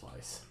first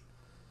place.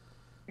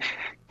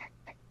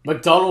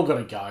 McDonald got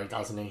to go,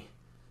 doesn't he?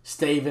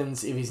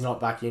 Stevens, if he's not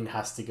back in,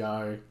 has to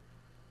go.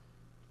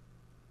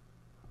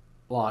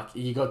 Like,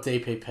 you got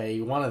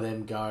DPP, one of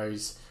them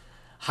goes.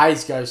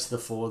 Hayes goes to the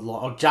forward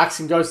line. Or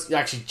Jackson goes to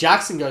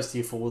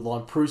your forward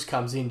line. Bruce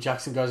comes in.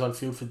 Jackson goes on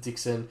field for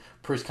Dixon.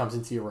 Bruce comes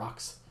into your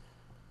rucks.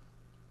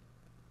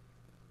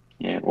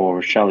 Yeah,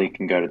 or Shelley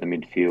can go to the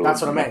midfield.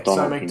 That's what I meant.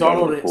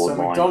 McDonald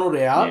McDonald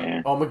out.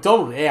 Yeah. Oh,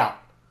 McDonald out.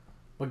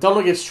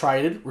 McDonald gets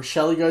traded.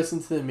 Rochelle goes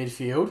into the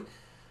midfield.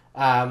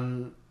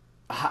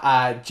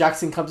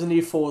 Jackson comes into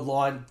your forward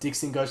line.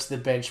 Dixon goes to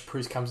the bench.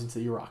 Bruce comes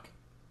into your ruck.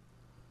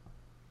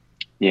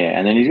 Yeah,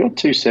 and then he's got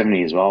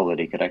 270 as well that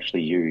he could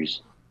actually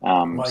use.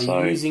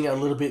 You're using a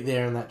little bit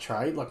there in that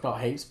trade. Like,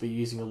 not heaps, but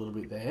using a little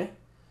bit there.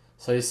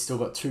 So he's still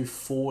got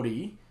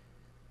 240.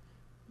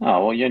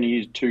 Oh, well, you only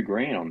used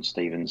 $2,000 on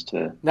Stevens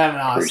to.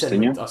 No. Bruce,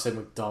 I said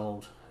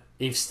McDonald.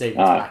 If Stevens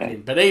back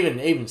in. But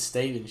even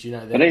Stevens, you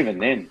know. But even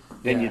then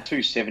your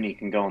 270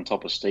 can go on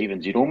top of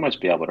Stevens. You'd almost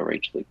be able to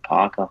reach Luke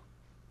Parker.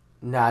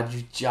 Nah,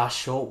 just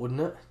short, wouldn't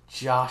it?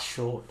 Just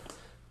short.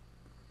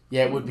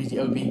 Yeah, it would be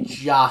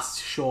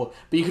just short.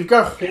 But you could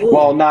go Hall.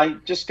 Well, no,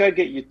 just go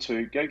get your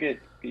two.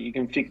 You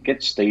can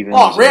get Stevens.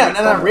 Oh, Real.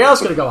 No,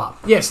 Real's going to go up.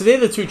 Yeah, so they're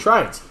the two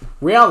trades.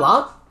 Real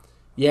up,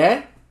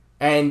 yeah,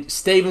 and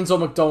Stevens or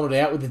McDonald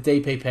out with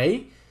the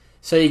DPP.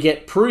 So you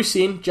get Bruce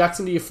in,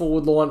 Jackson to your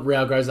forward line,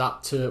 Real goes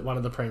up to one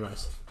of the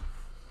primos.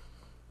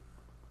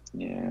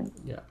 Yeah.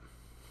 Yeah.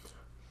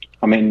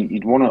 I mean,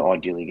 you'd want to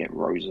ideally get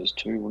Roses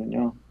too, wouldn't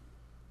you?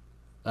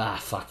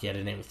 Fuck yeah, I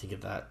didn't even think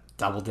of that.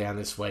 Double down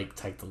this week,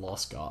 take the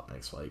loss, go up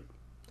next week.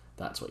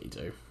 That's what you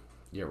do.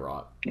 You're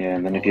right. Yeah,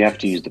 and then if you have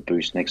to use the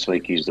boost next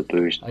week, use the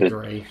boost. I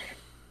agree.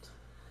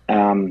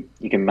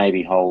 You can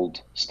maybe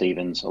hold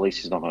Stevens. At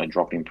least he's not going to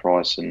drop in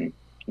price and,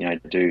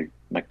 do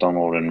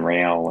McDonald and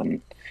Rao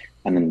and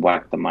then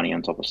whack the money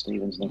on top of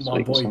Stevens next My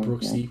week. boy or something.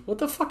 Brooksy. Yeah. What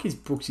the fuck is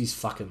Brooksy's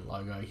fucking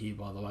logo here,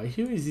 by the way?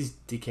 Who is this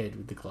dickhead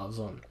with the gloves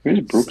on? Who's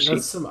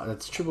Brooksy?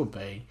 That's Triple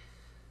B.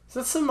 Is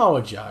that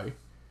Samoa Joe?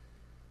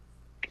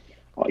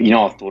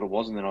 I thought it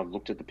was, and then I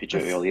looked at the picture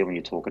earlier when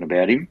you're talking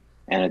about him,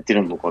 and it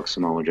didn't look like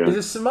Samoa Joe. Is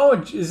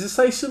it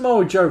say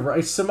Samoa Joe?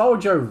 It's Samoa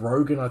Joe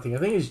Rogan, I think. I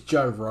think it's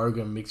Joe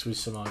Rogan mixed with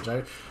Samoa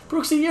Joe.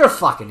 Brooksy, you're a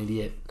fucking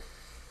idiot.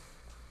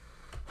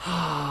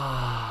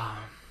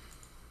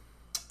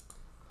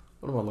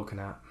 What am I looking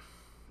at?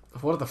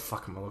 What the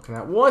fuck am I looking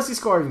at? Why is this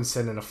guy even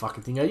sending a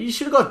fucking thing? You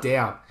should have got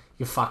down,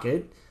 you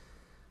fuckhead.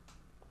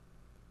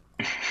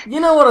 You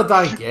know what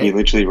I don't get? He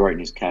literally wrote in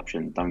his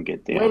caption, "Don't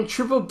get down." When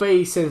Triple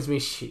B sends me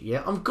shit,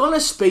 yeah, I'm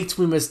gonna speak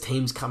to him as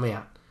teams come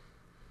out.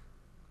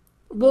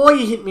 Why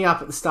you hit me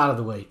up at the start of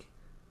the week?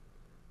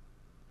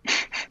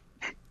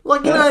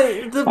 Like,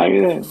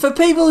 for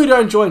people who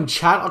don't join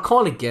chat, I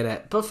kind of get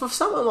it. But for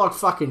someone like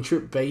fucking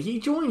Trip B, he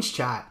joins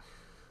chat.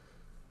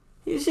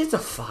 He's just a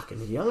fucking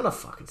idiot. I'm gonna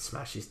fucking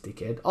smash this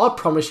dickhead. I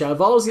promise you,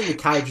 if I was in the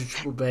cage with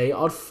Triple B,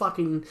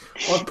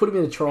 I'd put him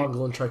in a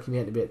triangle and choke him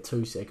out in about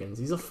 2 seconds.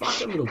 He's a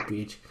fucking little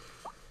bitch.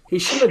 He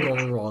should have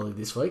gone Riley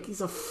this week.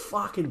 He's a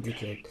fucking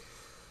dickhead.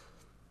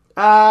 He's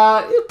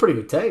a pretty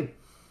good team.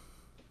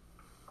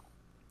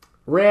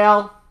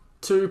 Rao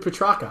to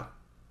Petrarca.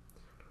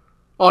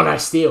 Oh no,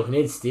 Steele. He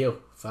needs Steele.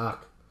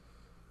 Fuck.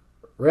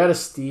 Rao to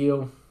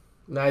Steele.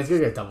 No, he's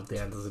gonna go double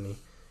down, doesn't he? He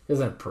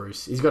doesn't have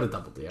Bruce. He's got to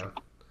double down.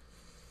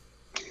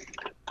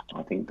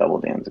 I think double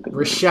down's a good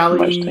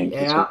Rochelle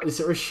out. Is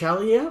it Rochelle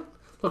out?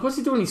 Like, what's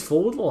he doing in his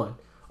forward line?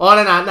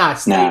 Oh, no.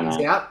 Stevens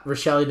out.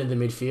 Rochelle into the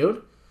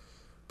midfield.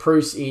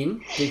 Bruce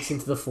in. Dix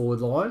into the forward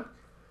line.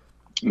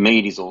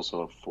 Mead is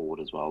also a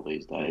forward as well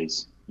these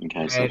days, in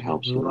case that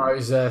helps you.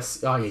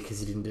 Rosas. Oh, yeah,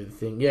 because he didn't do the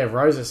thing. Yeah,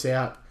 Rosas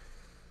out.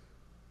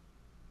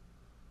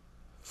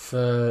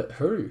 For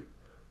who?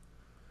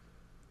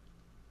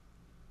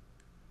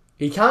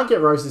 He can't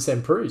get Rosas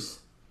and Bruce.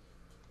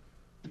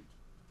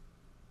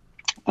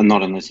 And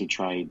not unless he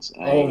trades.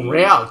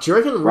 Rao. Do you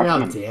reckon Rao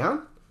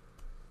down?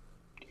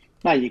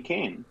 No, you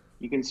can.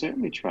 You can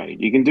certainly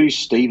trade. You can do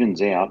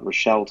Stevens out,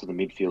 Rochelle to the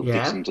midfield,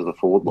 Dixon to the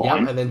forward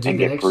line, and then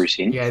get Bruce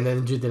in. Yeah, and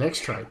then do the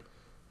next trade.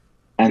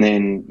 And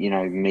then,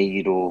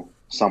 Mead or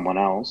someone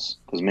else,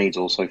 because Mead's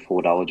also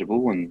forward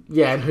eligible. And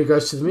who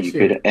goes to the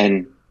midfield?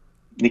 And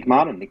Nick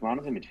Martin. Nick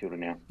Martin's a midfielder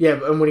now. Yeah,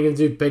 and what are you going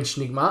to do? Bench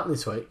Nick Martin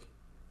this week?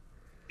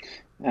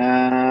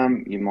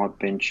 You might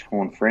bench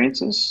Horn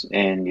Francis,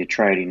 and you're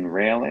trading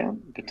Rowell out,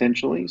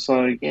 potentially.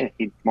 So, yeah,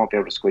 he might be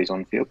able to squeeze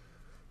on field.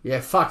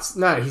 Yeah,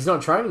 no, he's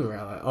not trading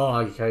Rowell. Oh,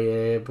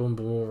 okay, yeah, boom,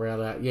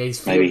 Rowell out. Yeah,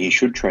 maybe he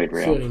should trade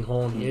Rowell. Fielding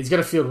Horn. Yeah, he's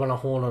going to field one of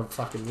Horn on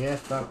fucking,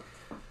 but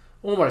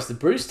almost the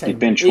Bruce team. He'd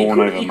bench Horn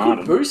over Martin. He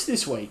could boost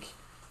this week.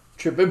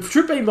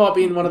 Trippy might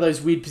be in one of those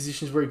weird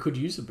positions where he could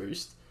use a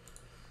boost.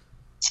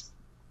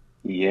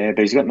 Yeah,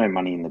 but he's got no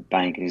money in the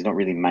bank, and he's not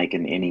really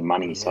making any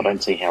money, so I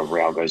don't see how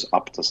Rowell goes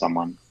up to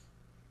someone.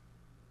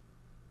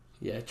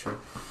 Yeah, true.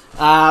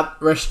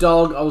 Resh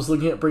Dog, I was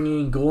looking at bringing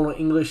in Gorn or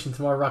English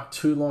into my ruck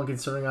too long,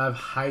 considering I have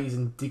Hayes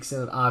and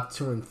Dixon at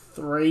R2 and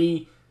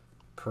 3.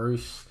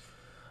 Bruce.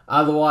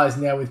 Otherwise,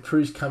 now with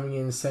Bruce coming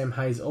in, Sam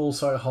Hayes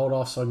also hold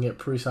off so I can get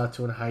Bruce R2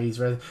 and Hayes.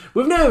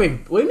 We've never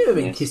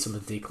been kissed on the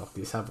dick like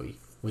this, have we?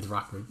 With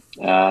Ruckman.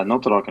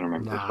 Not that I can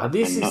remember. Nah,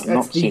 that's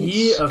the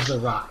year of the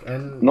Ruck.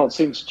 And not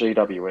since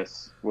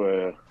GWS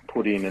were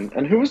put in.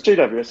 And who was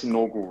GWS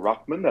inaugural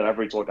Ruckman that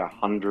averaged like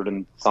 100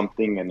 and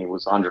something and it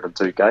was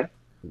 102k?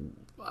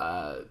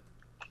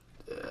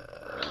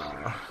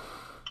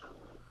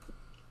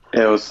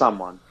 It was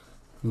someone.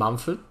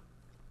 Mumford?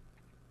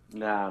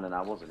 No,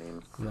 it wasn't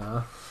him.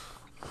 No.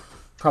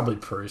 Probably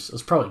Bruce. It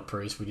was probably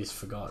Bruce. We just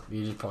forgot.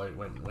 You just probably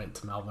went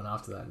to Melbourne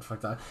after that and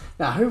fucked that.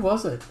 Now, who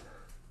was it?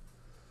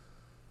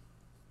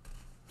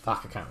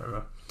 Fuck, I can't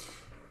remember.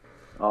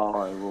 I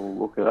will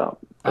look it up.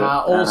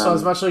 Also,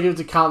 as much as I give it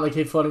to Carlton, they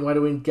keep finding a way to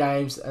win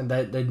games, and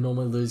they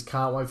normally lose.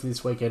 Can't wait for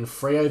this weekend.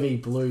 Freo v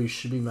Blues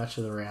should be match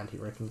of the round, he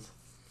reckons.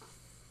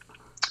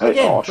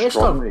 Again,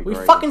 we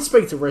fucking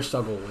speak to Resh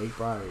Dog all week,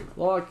 bro.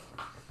 Like...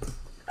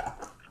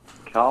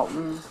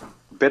 Carlton,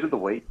 bet of the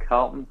week,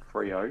 Carlton,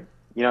 Freo.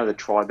 You know the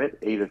try-bet,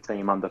 either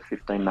team under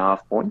 15.5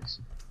 points?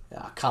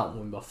 Yeah,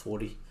 Carlton win by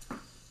 40.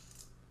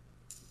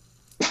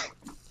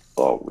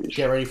 Oh, wish.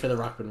 Get ready for the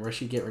Ruckman,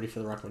 Rishi. Get ready for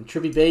the Ruckman.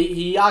 Trippy B,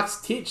 he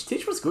asked Titch.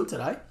 Titch was good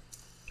today.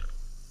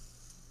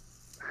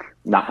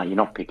 Nah, you're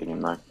not picking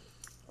him, though.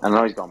 I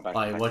know he's gone back.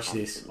 Watch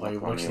this.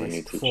 Watch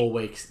this. 4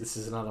 weeks. This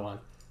is another one.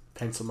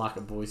 Pencil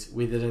market boys.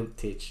 With it and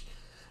Titch.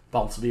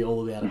 Bolts will be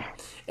all about it.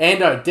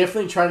 Ando,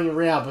 definitely training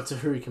around, but to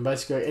who can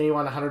basically go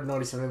anyone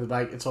 197 in the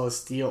bank. It's either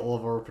Steele,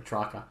 Oliver, or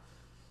Petrarca.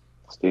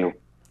 Steele.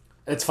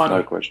 It's funny.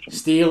 No question.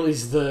 Steele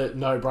is the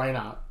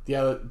no-brainer. The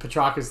other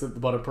Petrarca's the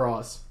bottom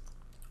price.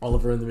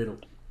 Oliver in the middle.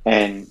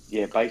 And,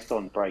 yeah, based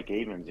on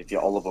break-evens, if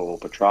you're Oliver or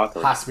Petrarca...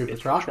 It has to be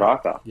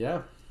Petrarca.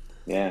 Yeah.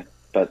 Yeah,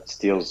 but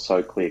Steele's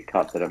so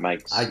clear-cut that it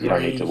makes... You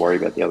don't need to worry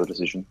about the other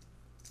decision.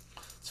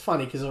 It's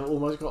funny, because I've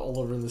almost got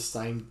Oliver in the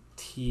same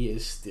tier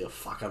as Steele.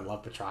 Fuck, I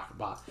love Petrarca,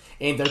 but...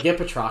 And they'll get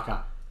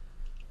Petrarca.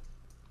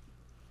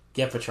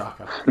 Get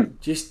Petrarca.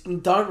 Just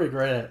don't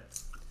regret it.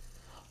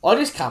 I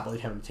just can't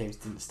believe how many teams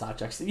didn't start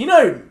Jackson. You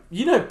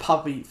know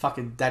puppy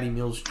fucking Daddy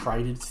Mills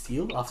traded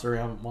Steele after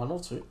round 1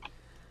 or 2?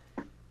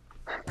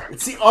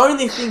 It's the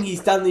only thing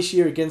he's done this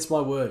year against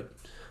my word.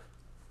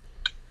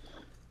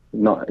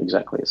 Not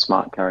exactly a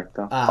smart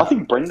character. I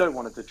think Brendo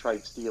wanted to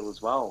trade Steele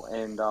as well,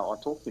 and I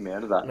talked him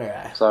out of that.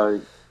 Yeah. So,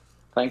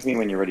 thank me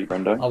when you're ready,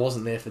 Brendo. I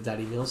wasn't there for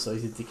Daddy Mills, so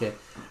he's a dickhead.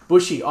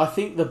 Bushy, I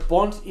think the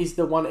Bont is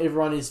the one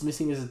everyone is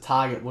missing as a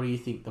target. What do you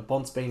think? The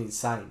Bont's been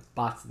insane,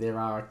 but there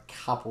are a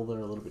couple that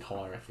are a little bit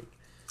higher, I think.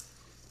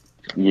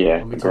 Yeah,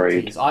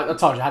 agreed. I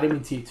told you, I had him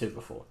in tier 2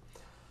 before.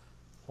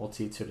 Or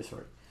tier 2 to 3.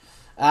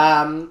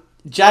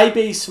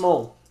 JB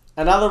Small,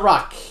 another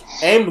ruck,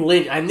 M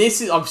Lynch, and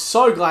I'm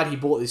so glad he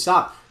brought this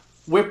up.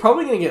 We're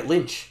probably going to get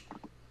Lynch.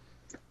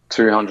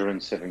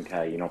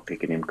 207k, you're not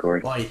picking him,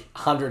 Corey. Boy,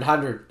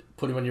 100,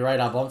 put him on your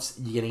radar, Bombs,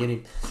 you're going to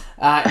get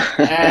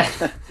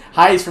him.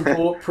 Hayes from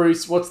Port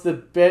Bruce, what's the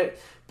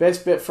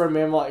best bet for a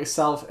man like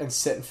yourself and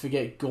set and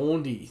forget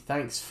Gaundy?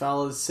 Thanks,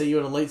 fellas. See you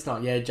at Elites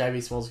night. Yeah,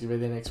 JB Small's going to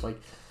be there next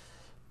week.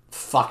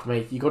 Fuck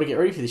me. You got to get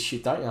ready for this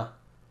shit, don't you?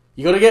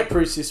 You got to get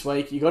Bruce this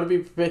week. You got to be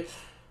prepared.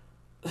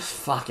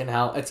 Fucking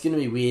hell, it's going to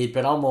be weird,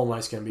 but I'm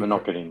almost going to be... We're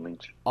not getting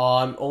Lynch.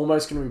 I'm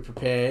almost going to be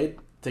prepared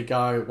to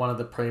go one of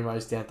the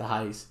primos down to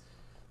Hayes,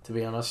 to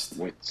be honest.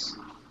 Wits.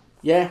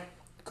 Yeah,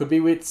 could be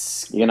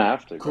Wits. You're going to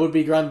have to. Could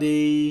be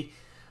Grundy.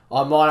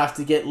 I might have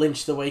to get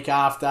Lynch the week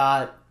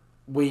after.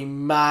 We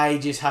may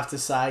just have to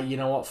say, you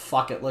know what,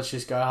 fuck it, let's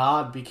just go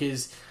hard,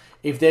 because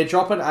if they're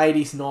dropping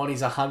 80s,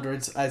 90s,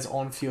 100s as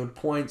on-field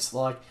points,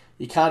 like...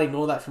 You can't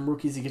ignore that from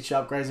rookies to get you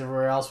upgrades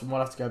everywhere else. We might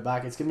have to go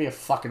back. It's going to be a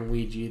fucking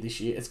weird year this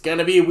year. It's going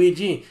to be a weird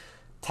year.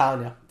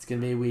 Telling you, it's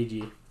going to be a weird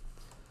year.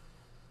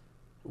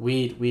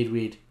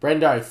 Weird.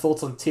 Brendo,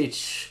 thoughts on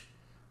Titch?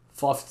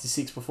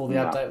 556 before the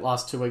update.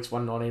 Last 2 weeks,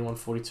 119,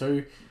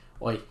 142.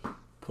 Oi,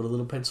 put a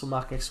little pencil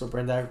mark next to it,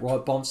 Brendo.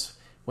 Right, Bombs.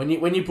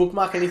 When you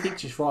bookmark anything,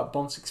 just write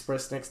Bonds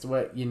Express next to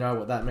it. You know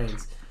what that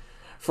means.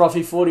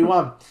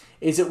 Frothy41.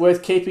 Is it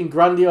worth keeping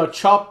Grundy or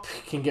Chop?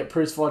 Can get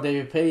Bruce via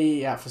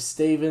DVP. Out for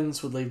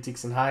Stevens. Would leave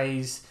Dixon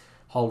Hayes.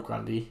 Hold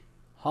Grundy.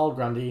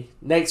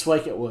 Next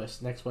week at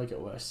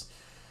worst.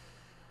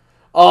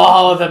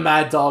 Oh, the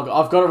Mad Dog.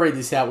 I've got to read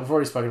this out. We've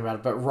already spoken about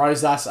it. But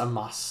Rosas a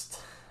must.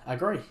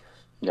 Agree.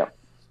 Yep.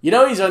 You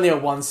know he's only a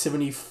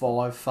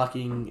 175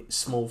 fucking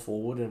small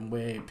forward and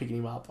we're picking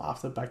him up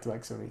after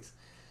back-to-back 70s.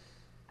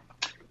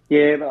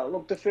 Yeah, but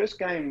look, the first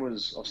game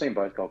was... I've seen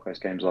both Gold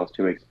Coast games the last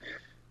 2 weeks.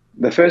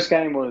 The first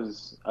game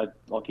was...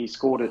 he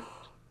scored it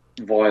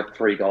via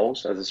 3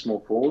 goals as a small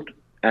forward,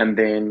 and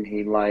then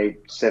he laid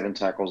 7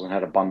 tackles and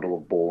had a bundle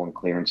of ball and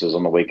clearances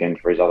on the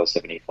weekend for his other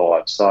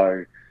 75.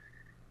 So,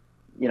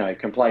 he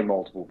can play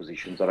multiple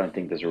positions. I don't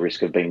think there's a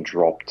risk of being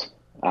dropped.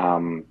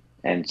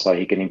 And so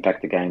he can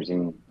impact the games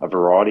in a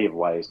variety of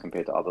ways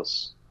compared to other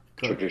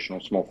traditional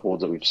small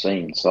forwards that we've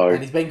seen. So,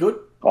 and he's been good?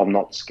 I'm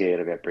not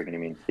scared about bringing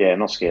him in. Yeah,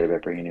 not scared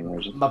about bringing him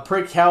in. My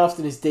prick, how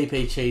often is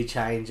DPG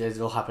changes?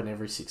 It'll happen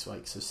every 6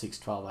 weeks, so 6,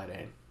 12,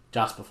 18.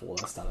 Just before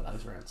the start of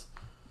those rounds.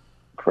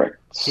 Correct.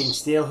 King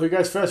Steel, who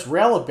goes first?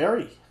 Rao or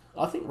Berry?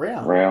 I think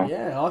Rao. Rao.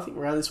 Yeah, I think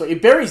Rao this week.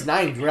 If Berry's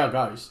named, Rao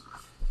goes.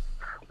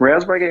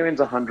 Rao's break-even's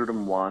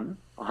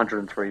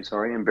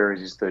 103, and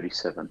Berry's is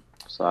 37.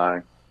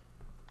 So...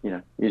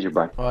 here's your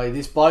break. Oh,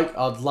 this bloke,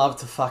 I'd love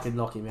to fucking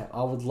knock him out.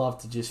 I would love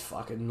to just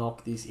fucking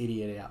knock this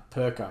idiot out.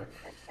 Perko.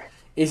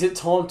 Is it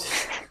time to...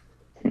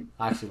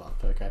 I actually love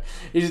Perko.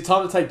 Is it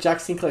time to take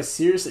Jack Sinclair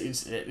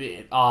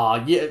seriously? Yeah,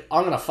 I'm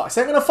going to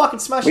fucking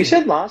smash him. We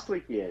said last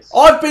week, yes.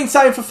 I've been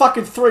saying for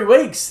fucking 3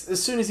 weeks,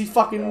 as soon as he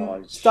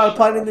fucking started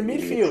playing in the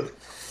midfield.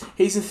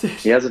 He's a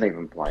He hasn't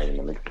even played in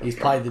the midfield. He's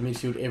played the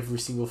midfield every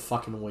single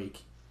fucking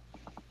week.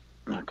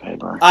 Okay,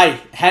 bro. Hey,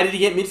 how did he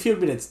get midfield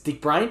minutes? Dick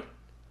Brain?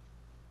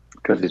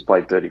 Because he's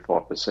played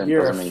 35%.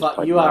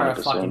 You are a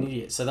fucking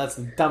idiot. So that's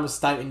the dumbest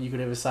statement you could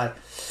ever say.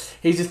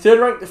 He's a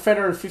 3rd-ranked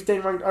defender and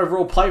 15th-ranked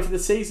overall player for the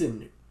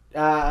season.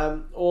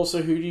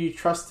 Also, who do you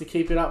trust to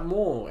keep it up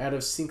more out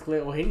of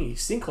Sinclair or Heaney?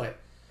 Sinclair.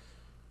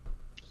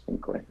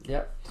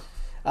 Yep.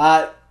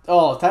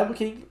 Table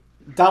King.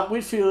 Dump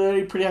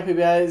Whitfield, pretty happy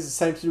about it. It's the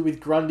same to do with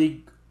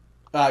Grundy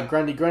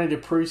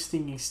to Bruce,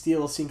 thinking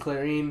Steele or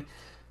Sinclair in.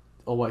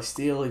 Always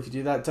Steele if you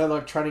do that. Don't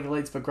like training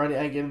elites, but Grundy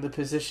ain't getting the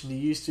position he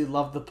used to.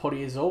 Love the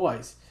potty as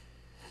always.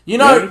 You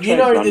know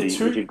Grundy, the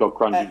 2. You've got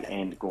Grundy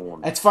and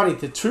Gawn. It's funny.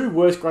 The 2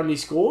 worst Grundy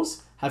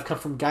scores have come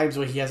from games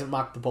where he hasn't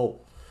marked the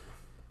ball.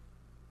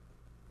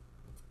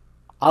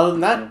 Other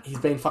than that, he's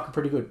been fucking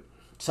pretty good.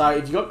 So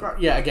if you got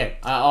again,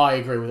 I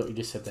agree with what you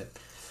just said then.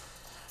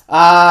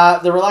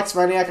 The Relaxed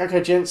Maniac.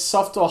 Okay, gents,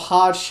 soft or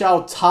hard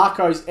shell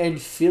tacos and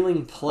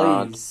filling, please.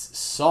 Hard.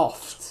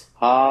 Soft.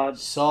 Hard.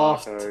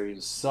 Soft.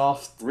 Tacos.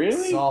 Soft.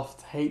 Really?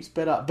 Soft. Heaps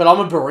better. But I'm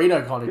a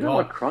burrito kind of You guy. don't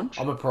like crunch?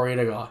 I'm a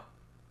burrito guy.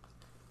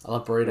 I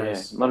love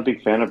burritos. Yeah, I'm not a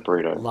big fan of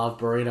burritos. Love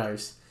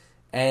burritos.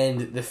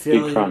 And the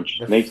filling... Big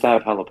crunch. Needs to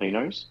have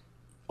jalapenos.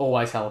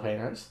 Always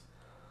jalapenos.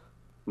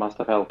 Must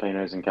have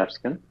jalapenos and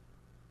capsicum.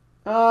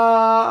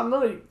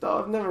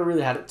 I've never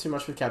really had it too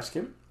much with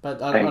capsicum,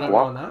 but I don't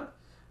mind that.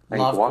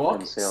 Love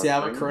guac,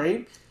 sour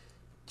cream,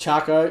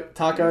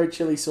 taco,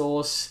 chili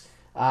sauce,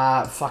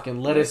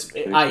 fucking lettuce.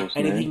 Hey, and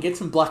if you can get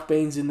some black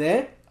beans in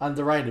there,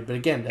 underrated. But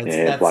again,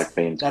 that's black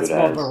beans. That's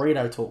my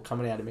burrito talk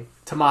coming out of me.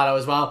 Tomato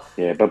as well.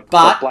 Yeah, but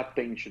black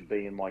beans should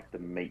be in like the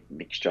meat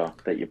mixture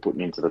that you're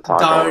putting into the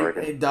taco.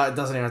 It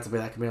doesn't even have to be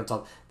that. It can be on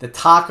top. The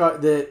taco,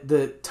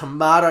 the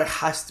tomato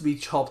has to be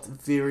chopped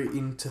very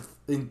diced.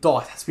 It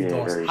has to be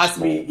diced. It has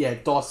to be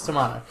diced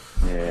tomato.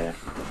 Yeah.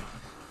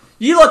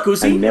 You like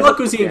Guzzi? You like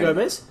Guzzi and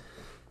Gomez?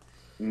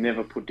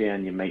 Never put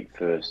down your meat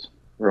first.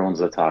 Ruins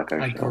the taco.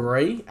 I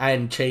agree,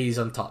 and cheese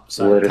on top.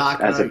 So lettuce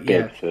taco as a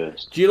bed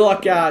first. Do you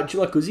like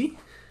Guzzi?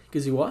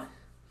 Guzzi what?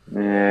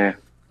 Yeah.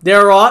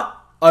 They're alright,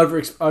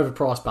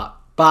 overpriced,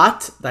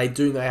 but they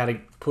do know how to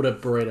put a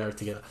burrito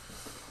together.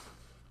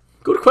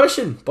 Good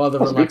question by the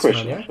Relaxed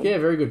Maniac. Yeah,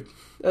 very good.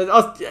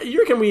 You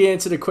reckon we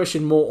answered a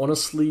question more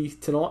honestly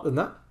tonight than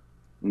that?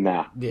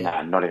 Nah,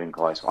 not even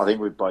close. I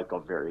think we both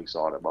got very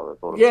excited by the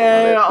thought of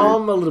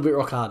I'm a little bit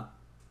rock hard.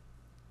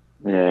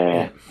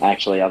 Yeah.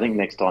 Actually, I think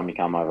next time you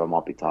come over, it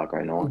might be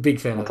taco night.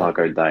 Big fan of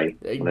taco day.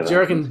 Do you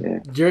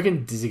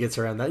reckon Dizzy gets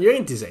around that? You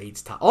reckon Dizzy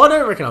eats taco? I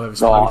don't reckon I've ever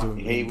spoken to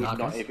him. He would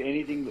not. If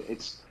anything,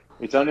 it's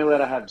only allowed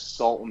to have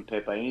salt and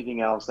pepper.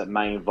 Anything else that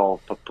may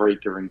involve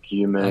paprika and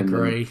cumin, and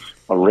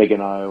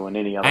oregano, and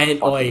any other.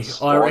 And I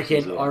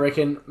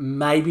reckon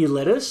maybe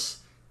lettuce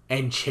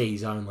and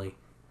cheese only.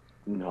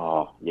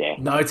 No, yeah.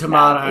 No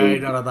tomato,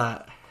 none of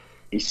that.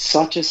 He's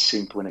such a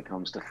simp when it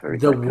comes to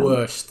food. The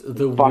worst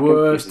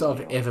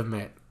I've ever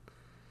met.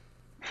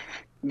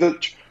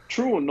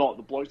 True or not,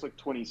 the bloke's like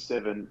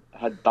 27,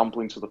 had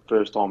dumplings for the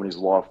first time in his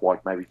life,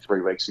 like maybe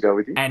 3 weeks ago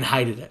with you. And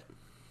hated it.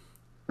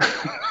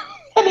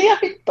 And he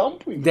ate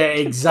dumplings. They're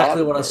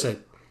exactly what I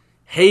said.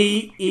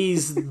 He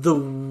is the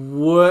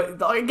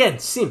worst. Again,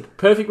 simp.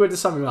 Perfect word to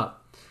sum him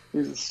up.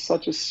 He's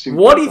such a simp.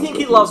 Why do you think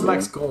he loves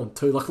Max Gawn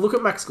too? Like, look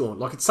at Max Gawn.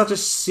 Like, it's such a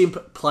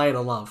simp player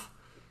to love.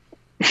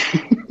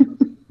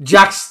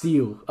 Jack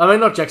Steele. I mean,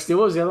 not Jack Steele.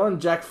 What was the other one?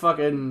 Jack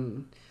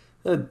fucking...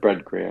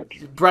 Brad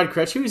Crouch. Brad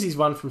Crouch. Who was his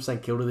one from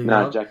St Kilda?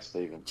 No, Jack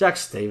Stevens. Jack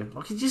Stevens.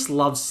 Like, he just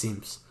loves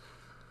Sims.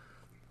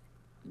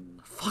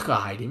 Fuck,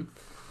 I hate him.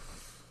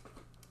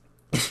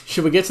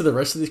 Should we get to the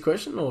rest of this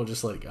question, or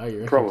just let it go? You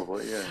reckon?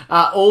 Probably,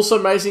 yeah. Also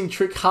amazing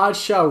trick, hard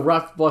shell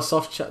wrapped by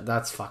soft shell.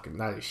 That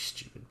is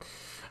stupid.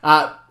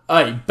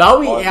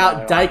 Bowie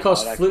out,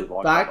 Dacos flip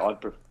back.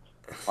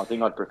 I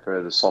think I'd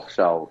prefer the soft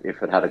shell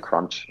if it had a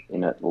crunch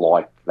in it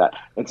like that.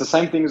 It's the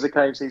same thing as the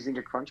KFC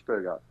Zinger Crunch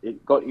Burger.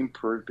 It got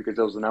improved because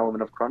there was an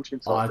element of crunch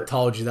inside. I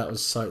told you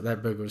that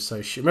burger was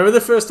so shit. Remember the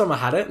first time I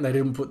had it and they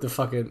didn't put the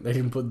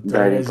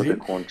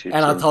corn chips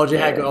and I told you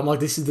how good. I'm like,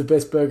 this is the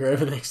best burger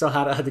ever. The next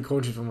time I had the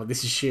corn chips, I'm like,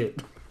 this is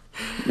shit.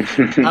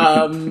 Bowie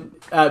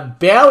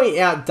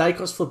out,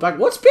 Dacos flip back.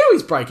 What's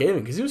Bowie's break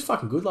even? Because he was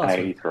fucking good last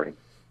 83. week.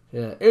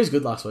 Yeah, it was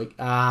good last week.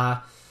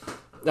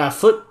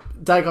 Flip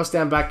Dacos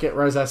down back, get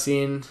Rosas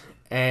in,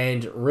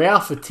 and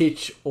Ralph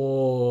Titch,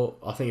 or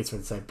I think it's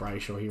meant to say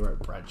Brayshaw. He wrote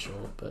Bradshaw,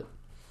 but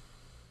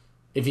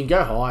if you can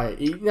go high,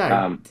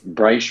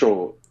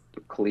 Brayshaw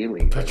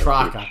clearly.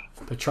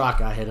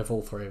 Petrarca ahead of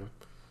all three of them,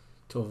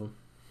 two of them.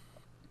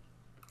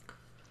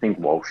 I think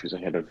Walsh is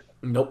ahead of.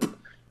 Nope.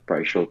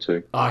 Brayshaw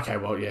too. Oh, okay,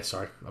 well, yeah,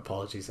 sorry,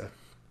 apologies there.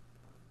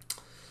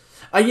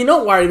 Are you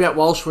not worried about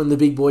Walsh when the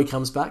big boy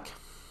comes back?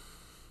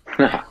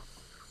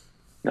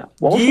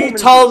 No. You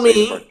told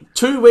me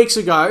 2 weeks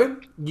ago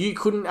you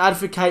couldn't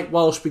advocate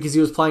Walsh because he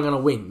was playing on a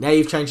wing. Now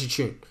you've changed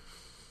your tune.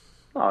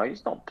 No,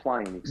 he's not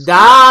playing.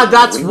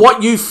 That's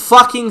what you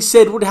fucking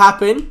said would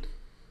happen.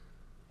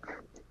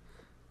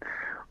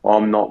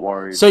 I'm not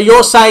worried. So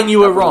you're saying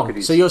you were wrong.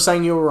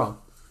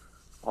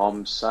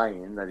 I'm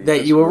saying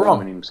that you were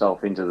wrong.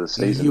 Himself into the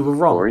season. You were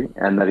wrong. Corey,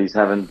 and that he's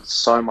having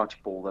so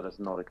much ball that it's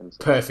not a concern.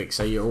 Perfect.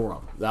 So you're all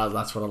wrong.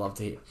 That's what I love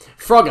to hear.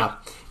 Frogger.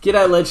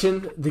 G'day,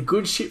 legend. The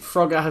good shit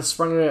Frogger has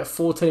sprung about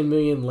 14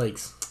 million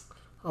leagues.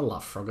 I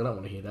love Frogger. I don't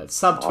want to hear that.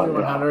 Sub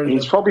 2100.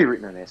 He's probably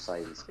written an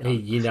essay.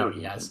 He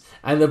has.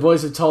 And the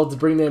boys are told to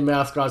bring their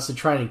mouth guards to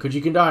training. Could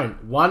you condone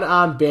one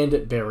arm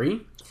Bandit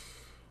Berry,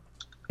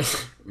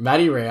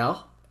 Matty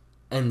Rao,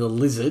 and the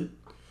Lizard?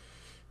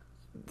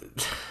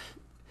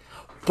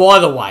 By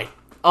the way,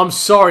 I'm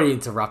sorry to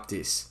interrupt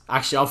this.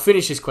 Actually, I'll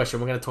finish this question.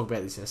 We're going to talk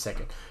about this in a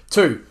second.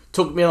 2,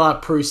 Took Miller,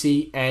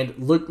 Prusy, and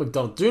Luke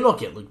McDonald. Do not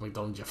get Luke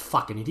McDonald, you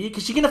fucking idiot,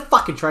 because you're going to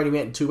fucking trade him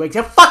out in 2 weeks.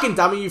 How fucking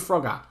dumb are you,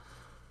 Frogger?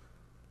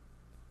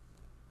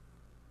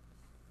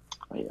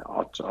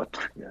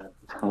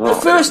 The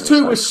first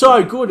 2 were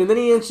so good, and then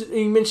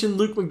he mentioned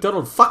Luke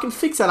McDonald. Fucking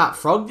fix that up,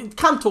 Frog.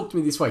 Come talk to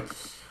me this week.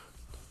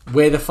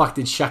 Where the fuck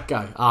did Shaq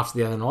go after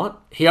the other night?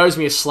 He owes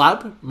me a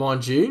slab,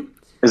 mind you.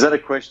 Is that a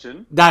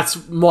question?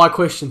 That's my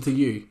question to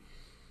you.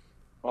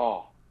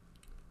 Oh,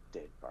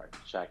 dead, bro.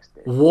 Shaq's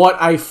dead. What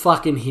a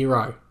fucking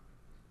hero.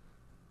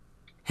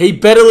 He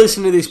better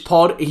listen to this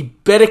pod. He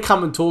better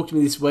come and talk to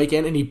me this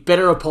weekend, and he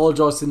better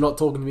apologise for not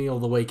talking to me all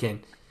the weekend.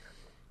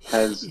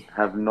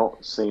 Have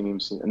not seen him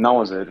since. No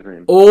one's heard of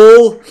him.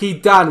 All he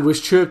done was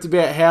chirped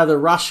about how the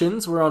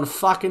Russians were on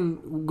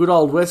fucking good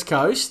old West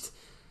Coast.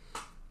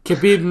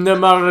 Khabib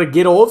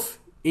Nurmagomedov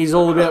is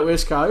all about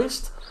West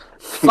Coast.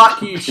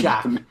 Fuck you,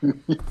 Shaq.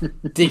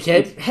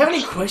 Dickhead. How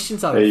many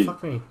questions are there?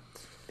 Fuck me.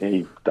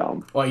 He's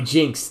dumb. Oh, he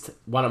jinxed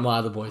one of my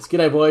other boys.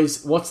 G'day,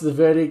 boys. What's the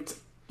verdict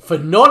for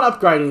not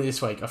upgrading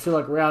this week? I feel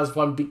like Rao's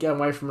one big game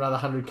away from another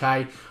 100k.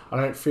 I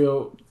don't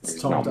feel it's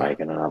He's time not to...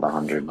 making another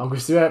 100. I'm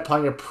just about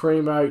playing a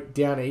primo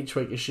down each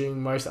week,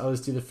 assuming most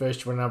others do the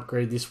first one and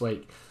upgrade this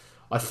week.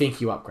 I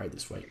think you upgrade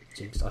this week,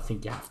 Jinx. I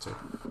think you have to.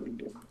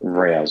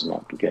 Rao's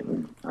not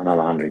getting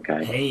another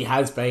 100k. He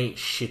has been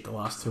shit the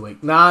last 2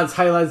 weeks. Nah, it's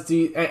hey lads,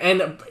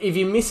 and if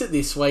you miss it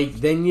this week,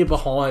 then you're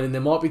behind, and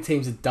there might be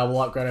teams that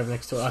double upgrade over the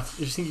next 2. I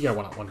just think you go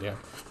 1 up, 1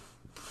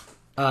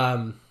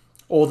 down.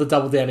 Or the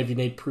double down if you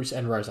need Bruce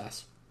and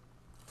Rosas.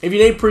 If you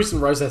need Bruce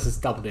and Rosas, it's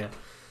double down.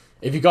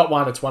 If you got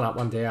 1, it's 1 up,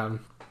 1 down.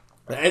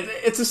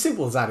 It's as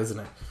simple as that, isn't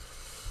it?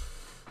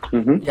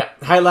 Mm-hmm. Yeah.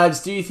 Hey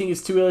lads, do you think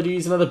it's too early to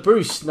use another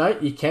boost? No,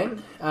 you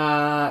can.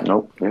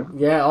 Nope.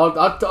 Yeah,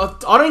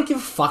 I don't give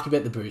a fuck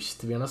about the boost,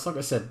 to be honest. Like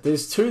I said,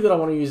 there's 2 that I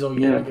want to use all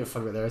year. I don't give a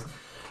fuck about the rest.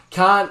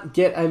 Can't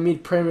get a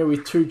mid-premier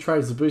with 2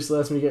 trades. The boost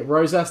allows me to get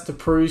Rosas to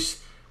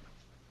Bruce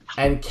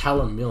and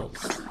Callum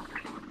Mills.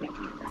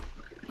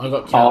 I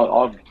got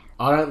Callum.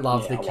 I don't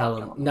love the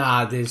Callum.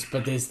 Nah, there's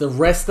the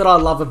rest that I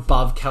love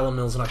above Callum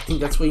Mills, and I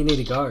think that's where you need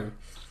to go.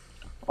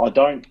 I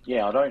wouldn't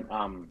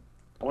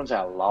say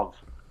I love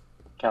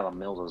Callum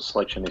Mills as a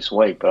selection this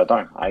week, but I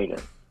don't hate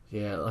it.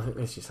 Yeah, I think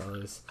that's just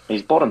others.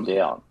 He's bottomed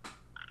out.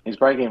 His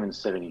break even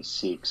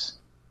 76.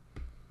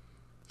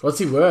 What's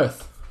he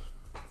worth?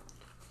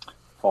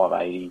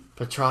 580.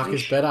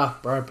 Petrarca's better,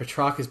 bro.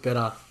 Petrarca's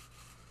better.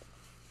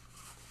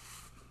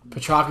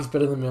 Petrarca's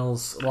better than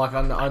Mills. Like,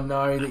 I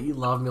know that you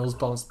love Mills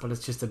bombs, but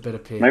it's just a better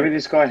pick. Maybe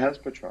this guy has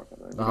Petrarca,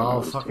 though.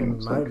 Oh,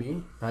 fucking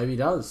maybe. Maybe he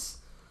does.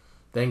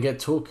 Then get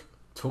Took.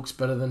 Took's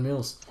better than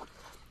Mills.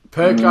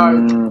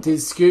 Perko,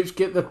 did Scoops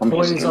get the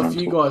pointers off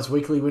you guys?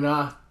 Weekly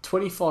winner,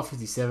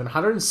 25.57,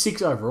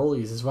 106 overall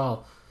he is as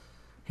well.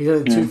 He's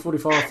only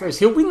 245 first.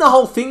 He'll win the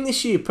whole thing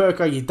this year,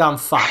 Perko, you dumb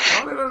fuck.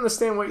 I don't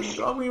understand what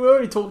we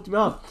already talked him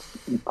up.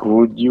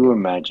 Could you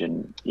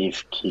imagine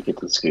if Kicker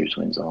to Scooch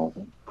wins the whole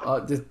thing?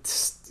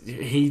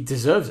 He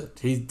deserves it.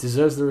 He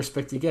deserves the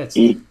respect he gets.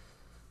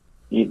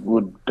 It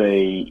would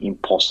be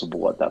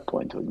impossible at that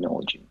point to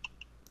acknowledge him.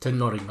 To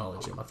not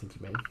acknowledge him, I think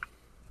you mean.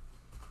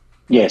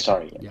 Yeah,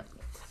 sorry. Yeah.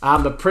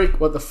 The prick,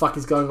 what the fuck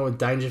is going on with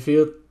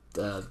Dangerfield?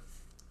 I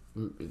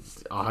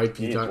hope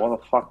you don't. Why the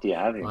fuck do you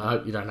have him? I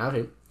hope you don't have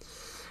him.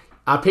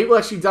 People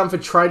actually done for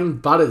trading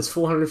Butters,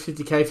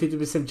 450k,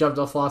 50% jumped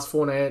off last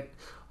fortnight.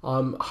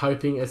 I'm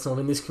hoping it's not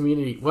in this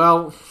community.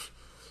 Well,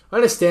 I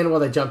understand why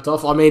they jumped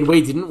off. I mean,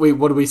 we didn't.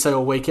 What did we say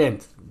all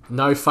weekend?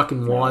 No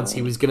fucking whines.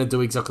 He was going to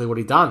do exactly what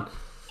he done.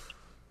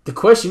 The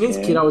question is,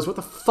 kiddo, is what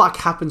the fuck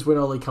happens when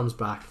Ollie comes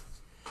back?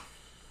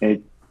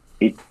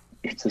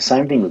 It's the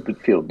same thing with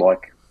Whitfield.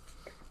 Like,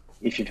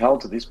 if you've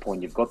held to this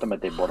point, you've got them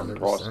at their bottom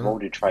price. Why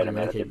would you trade them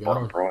out at their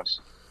bottom price?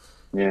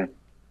 Yeah.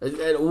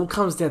 It all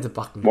comes down to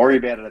Buckingham. Worry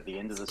about it at the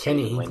end of the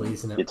Kenny season Hinkley, when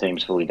isn't it? Your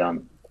team's fully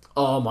done.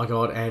 Oh my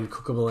god, and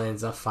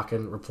Kookabalanza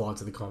fucking replied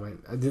to the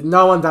comment.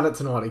 No one done it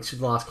tonight,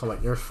 except the last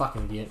comment. You're a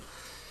fucking idiot.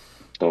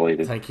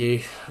 Deleted. Thank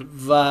you.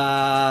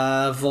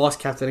 Vice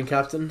captain and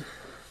captain?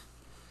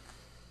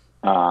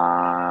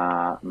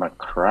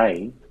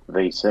 McRae,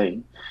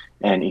 VC.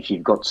 And if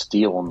you've got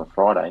Steele on the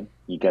Friday,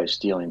 you go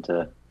Steele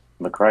into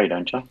McRae,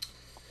 don't you?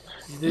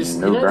 There's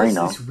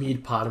this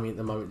weird part of me at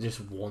the moment that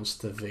just wants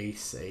the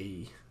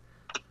VC.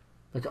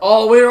 Like,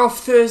 oh, we're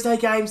off Thursday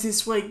games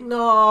this week.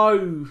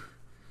 No.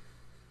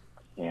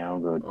 Yeah,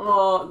 I'm good.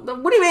 Oh,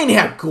 what do you mean,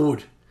 how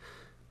good?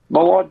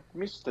 Well, I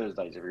miss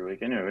Thursdays every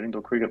week anyway. I didn't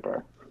do cricket,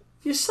 bro.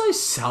 You're so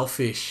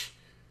selfish.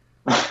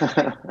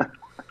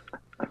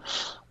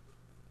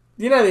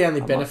 You know, the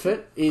only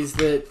benefit is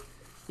that,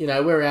 you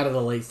know, we're out of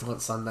the leagues on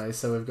Sunday,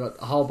 so we've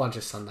got a whole bunch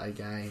of Sunday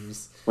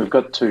games. We've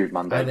got 2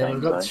 Monday and then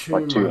games, we've got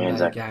two Monday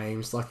Anzac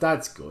games. Like,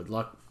 that's good.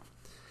 Like,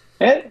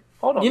 yeah,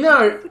 hold on. You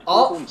know,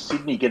 Liverpool and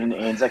Sydney get an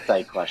Anzac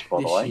Day clash,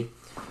 by the way. Year.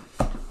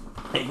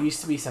 It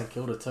used to be St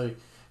Kilda too.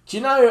 Do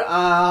you know,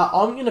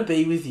 I'm going to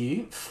be with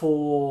you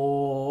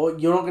for...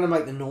 You're not going to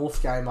make the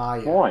North game, are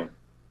you? Why?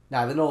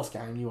 No, the North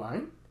game, you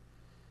won't.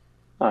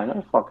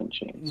 No fucking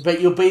chance. But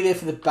you'll be there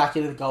for the back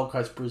end of the Gold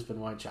Coast Brisbane,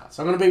 won't you?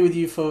 So I'm going to be with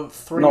you for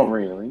 3... Not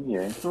really,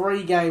 yeah.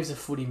 3 games of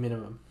footy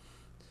minimum.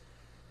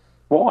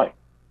 Why?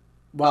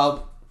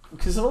 Well,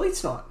 because of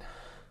Elite's night.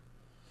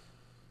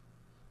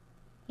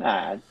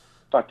 Nah,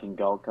 fucking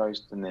Gold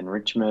Coast and then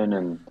Richmond,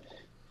 and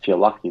if you're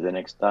lucky, the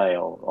next day, the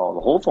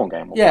Hawthorn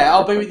game.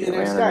 I'll be with you the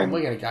next game.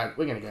 We're gonna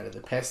go to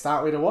the Pest,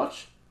 aren't we, to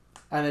watch?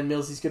 And then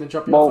Millsy's gonna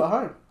drop you off at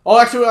home. Oh,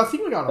 actually, I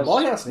think we're going to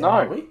my house now,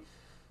 aren't we?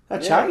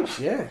 That changed,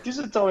 yeah.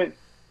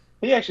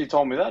 He actually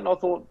told me that, and I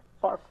thought,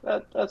 fuck,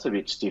 that's a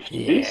bit stiff to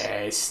this.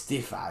 Yeah,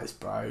 stiff as,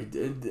 bro.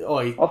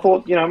 I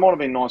thought, it might have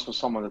been nice for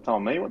someone to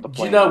tell me what the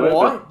plan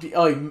was. Do you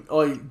know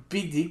why?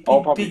 Big Dick,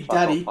 Big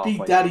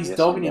Daddy's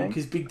dogging him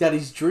because Big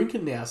Daddy's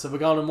drinking now, so we're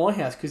going to my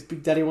house because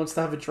Big Daddy wants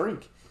to have a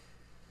drink.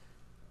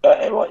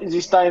 Is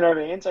he staying over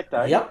Anzac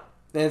Day? Yep,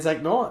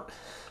 Anzac night.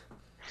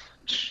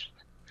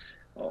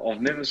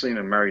 I've never seen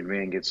a married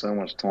man get so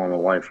much time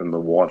away from the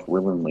wife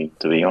willingly,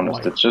 to be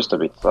honest. It's just a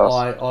bit sus.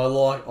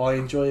 I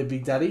enjoy a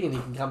Big Daddy, and he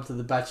can come to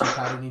the bachelor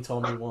party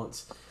anytime he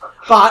wants.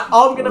 But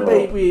I'm going to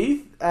be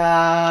with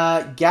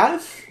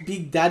Gav,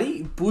 Big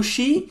Daddy,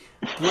 Bushy,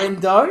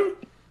 Brendo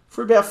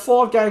for about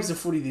 5 games of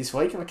footy this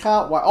week, and I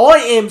can't wait. I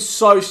am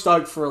so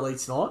stoked for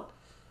Elite's night.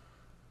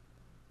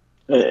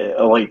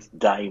 Elite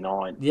Day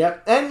 9.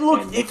 Yep. And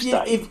look,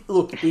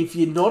 if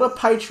you're not a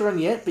patron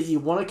yet, but you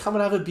want to come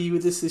and have a beer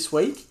with us this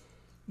week,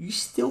 you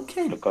still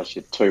can. It costs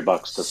you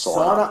 $2 to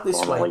sign up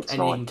this week,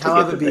 and you can come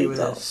have a beer with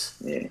us.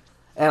 Yeah.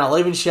 And I'll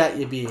even shout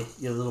your beer,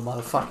 you little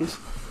motherfuckers.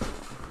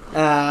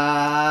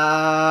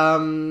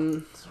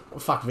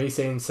 Fuck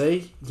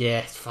VCNC.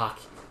 Yeah, fuck.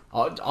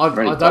 I don't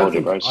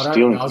think. I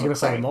was going to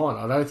say mine.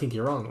 I don't think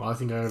you're wrong. I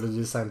think I'm going to do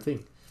the same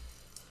thing.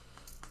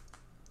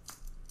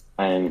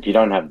 And if you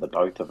don't have the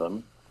both of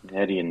them,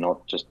 how do you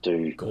not just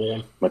do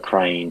Gorn.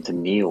 McRae into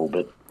Neil?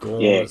 But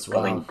Gorn yeah, as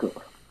well.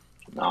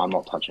 No, I'm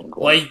not touching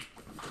Gorn. Wait,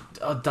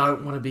 I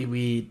don't want to be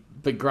weird,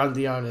 but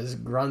Grundy on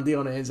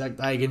Anzac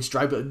Day against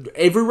Draper.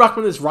 Every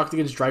ruckman that's rucked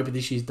against Draper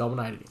this year's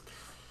dominated him.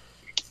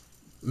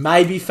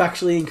 Maybe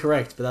factually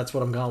incorrect, but that's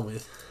what I'm going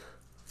with.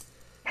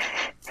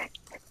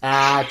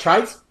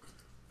 Trades?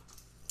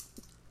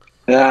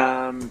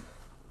 I've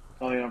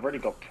already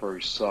got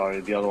Bruce,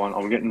 so the other one,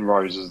 I'm getting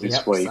Roses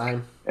this week.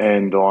 Same.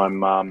 And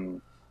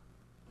I'm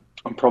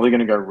probably going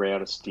to go Rao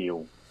to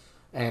Steele.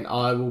 And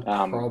I will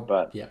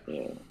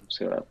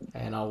see what happens.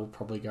 And I will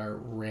probably go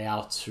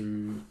Rao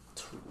to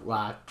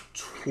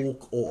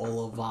Talk or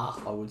Oliver,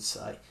 I would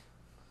say.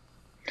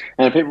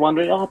 And if people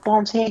wondering,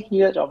 Bonds, how can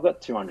you I've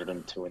got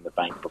 202 in the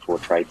bank before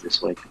trade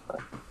this week. So.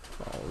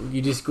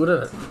 You're just good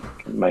at it.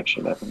 Make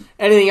sure that happens.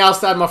 Anything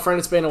else to add, my friend?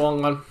 It's been a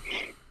long one.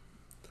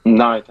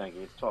 No, thank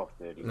you. It's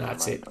 12:30.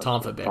 That's it.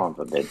 Time for bed. All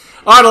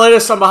right,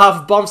 Elites, on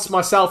behalf of Bombs,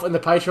 myself, and the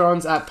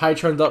Patrons at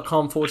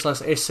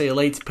patreon.com/SC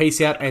Elites. Peace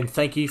out, and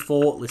thank you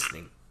for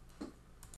listening.